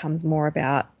just becomes more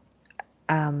about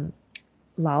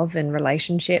love and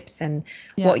relationships and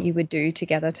what you would do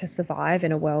together to survive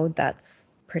in a world that's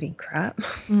pretty crap.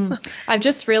 I've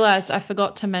just realized I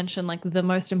forgot to mention like the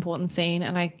most important scene,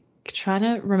 and I trying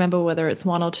to remember whether it's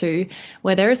 1 or 2,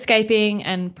 where they're escaping,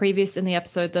 and previous in the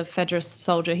episode, the Fedra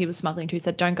soldier he was smuggling to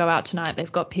said, don't go out tonight,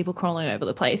 they've got people crawling over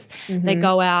the place. They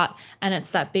go out, and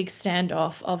it's that big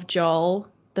standoff of Joel,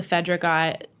 the Fedra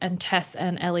guy, and Tess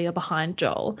and Ellie are behind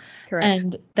Joel. Correct.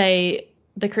 And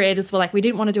the creators were like, we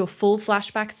didn't want to do a full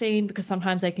flashback scene because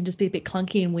sometimes they can just be a bit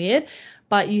clunky and weird,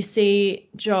 but you see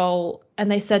Joel, and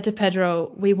they said to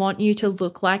Pedro, we want you to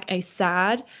look like a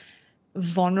sad,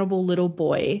 vulnerable little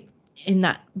boy in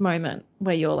that moment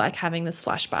where you're like having this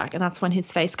flashback. And that's when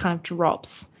his face kind of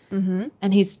drops,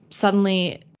 and he's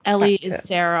suddenly, Ellie is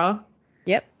Sarah.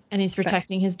 Yep. And he's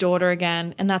protecting his daughter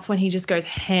again, and that's when he just goes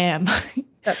ham.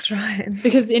 That's right.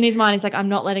 Because in his mind he's like, I'm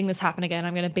not letting this happen again,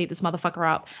 I'm going to beat this motherfucker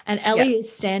up. And Ellie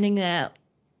is standing there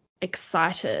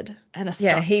excited and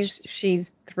astonished. Yeah,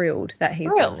 she's thrilled that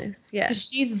he's done this. Yeah, because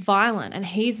she's violent and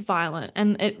he's violent,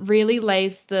 and it really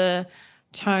lays the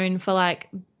tone for like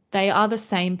they are the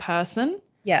same person.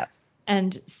 Yeah.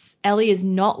 And Ellie is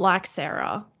not like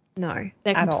Sarah. No,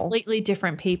 They're at all. completely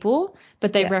different people,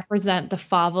 but they represent the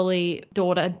fatherly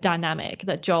daughter dynamic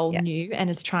that Joel knew and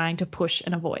is trying to push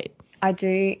and avoid. I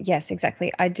do. Yes,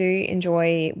 exactly. I do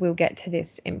enjoy, we'll get to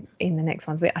this in the next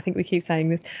ones. I think we keep saying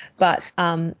this, but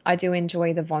I do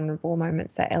enjoy the vulnerable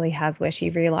moments that Ellie has where she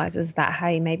realizes that,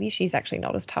 hey, maybe she's actually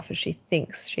not as tough as she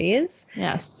thinks she is.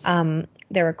 Yes.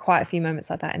 There are quite a few moments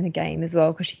like that in the game as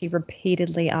well, because she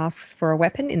repeatedly asks for a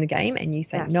weapon in the game and you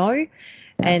say no. Yes.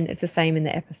 And it's the same in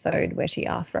the episode where she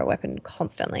asks for a weapon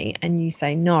constantly and you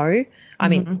say no. I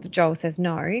mean, Joel says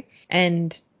no.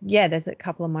 And yeah, there's a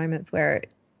couple of moments where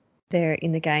they're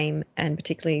in the game, and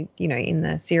particularly, you know, in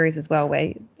the series as well,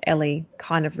 where Ellie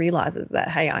kind of realizes that,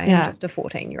 hey, I am just a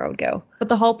 14-year-old girl. But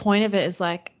the whole point of it is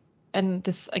like, and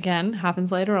this again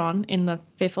happens later on in the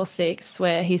 5th or 6th,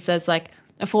 where he says like,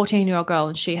 a 14-year-old girl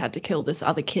and she had to kill this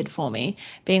other kid for me,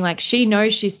 being like, she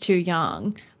knows she's too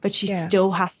young, but she still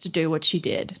has to do what she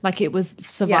did. Like, it was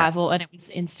survival and it was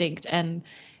instinct, and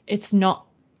it's not.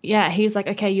 Yeah, he's like,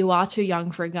 okay, you are too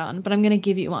young for a gun, but I'm going to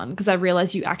give you one because I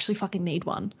realize you actually fucking need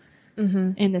one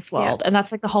in this world. And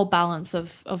that's like the whole balance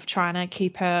of trying to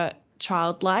keep her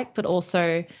childlike, but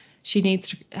also she needs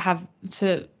to have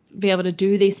to be able to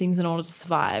do these things in order to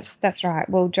survive. That's right.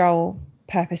 Well, Joel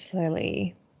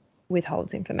purposefully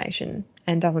withholds information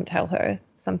and doesn't tell her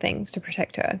some things to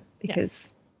protect her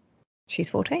because she's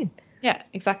 14. Yeah,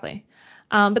 exactly.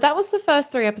 But that was the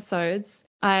first 3 episodes.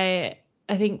 I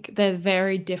think they're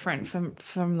very different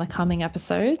from the coming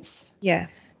episodes. Yeah.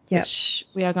 Which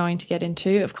we are going to get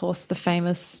into, of course, the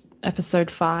famous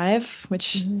episode 5,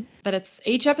 which but it's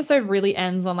each episode really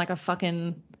ends on like a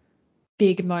fucking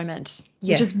big moment,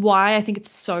 which is why I think it's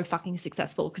so fucking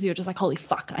successful, because you're just like, holy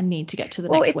fuck, I need to get to the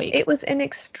next week. It was an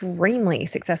extremely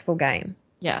successful game.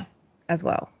 Yeah. As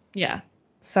well. Yeah.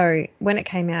 So when it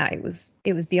came out, it was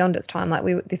beyond its time.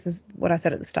 Like this is what I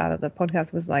said at the start of the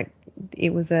podcast, was like,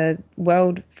 it was a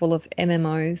world full of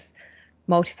MMOs.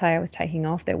 Multiplayer was taking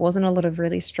off. There wasn't a lot of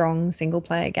really strong single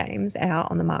player games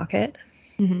out on the market,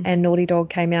 and Naughty Dog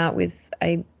came out with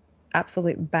a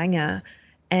absolute banger,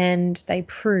 and they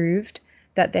proved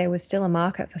that there was still a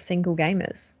market for single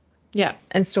gamers. Yeah.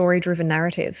 And story driven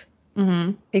narrative.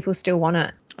 People still want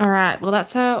it. All right. Well,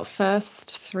 that's our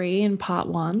first 3 in part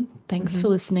 1. Thanks for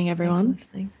listening, everyone. Thanks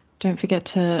for listening. Don't forget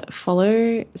to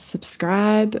follow,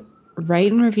 subscribe,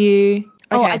 rate and review.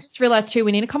 Okay. Oh, I just realized too,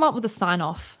 we need to come up with a sign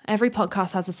off. Every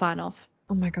podcast has a sign off.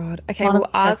 Oh my God. Okay. Well,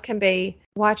 ours can be,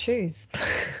 why choose?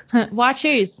 Why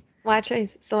choose? Why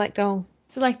choose? Select all.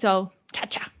 Select all.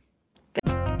 Catch ya.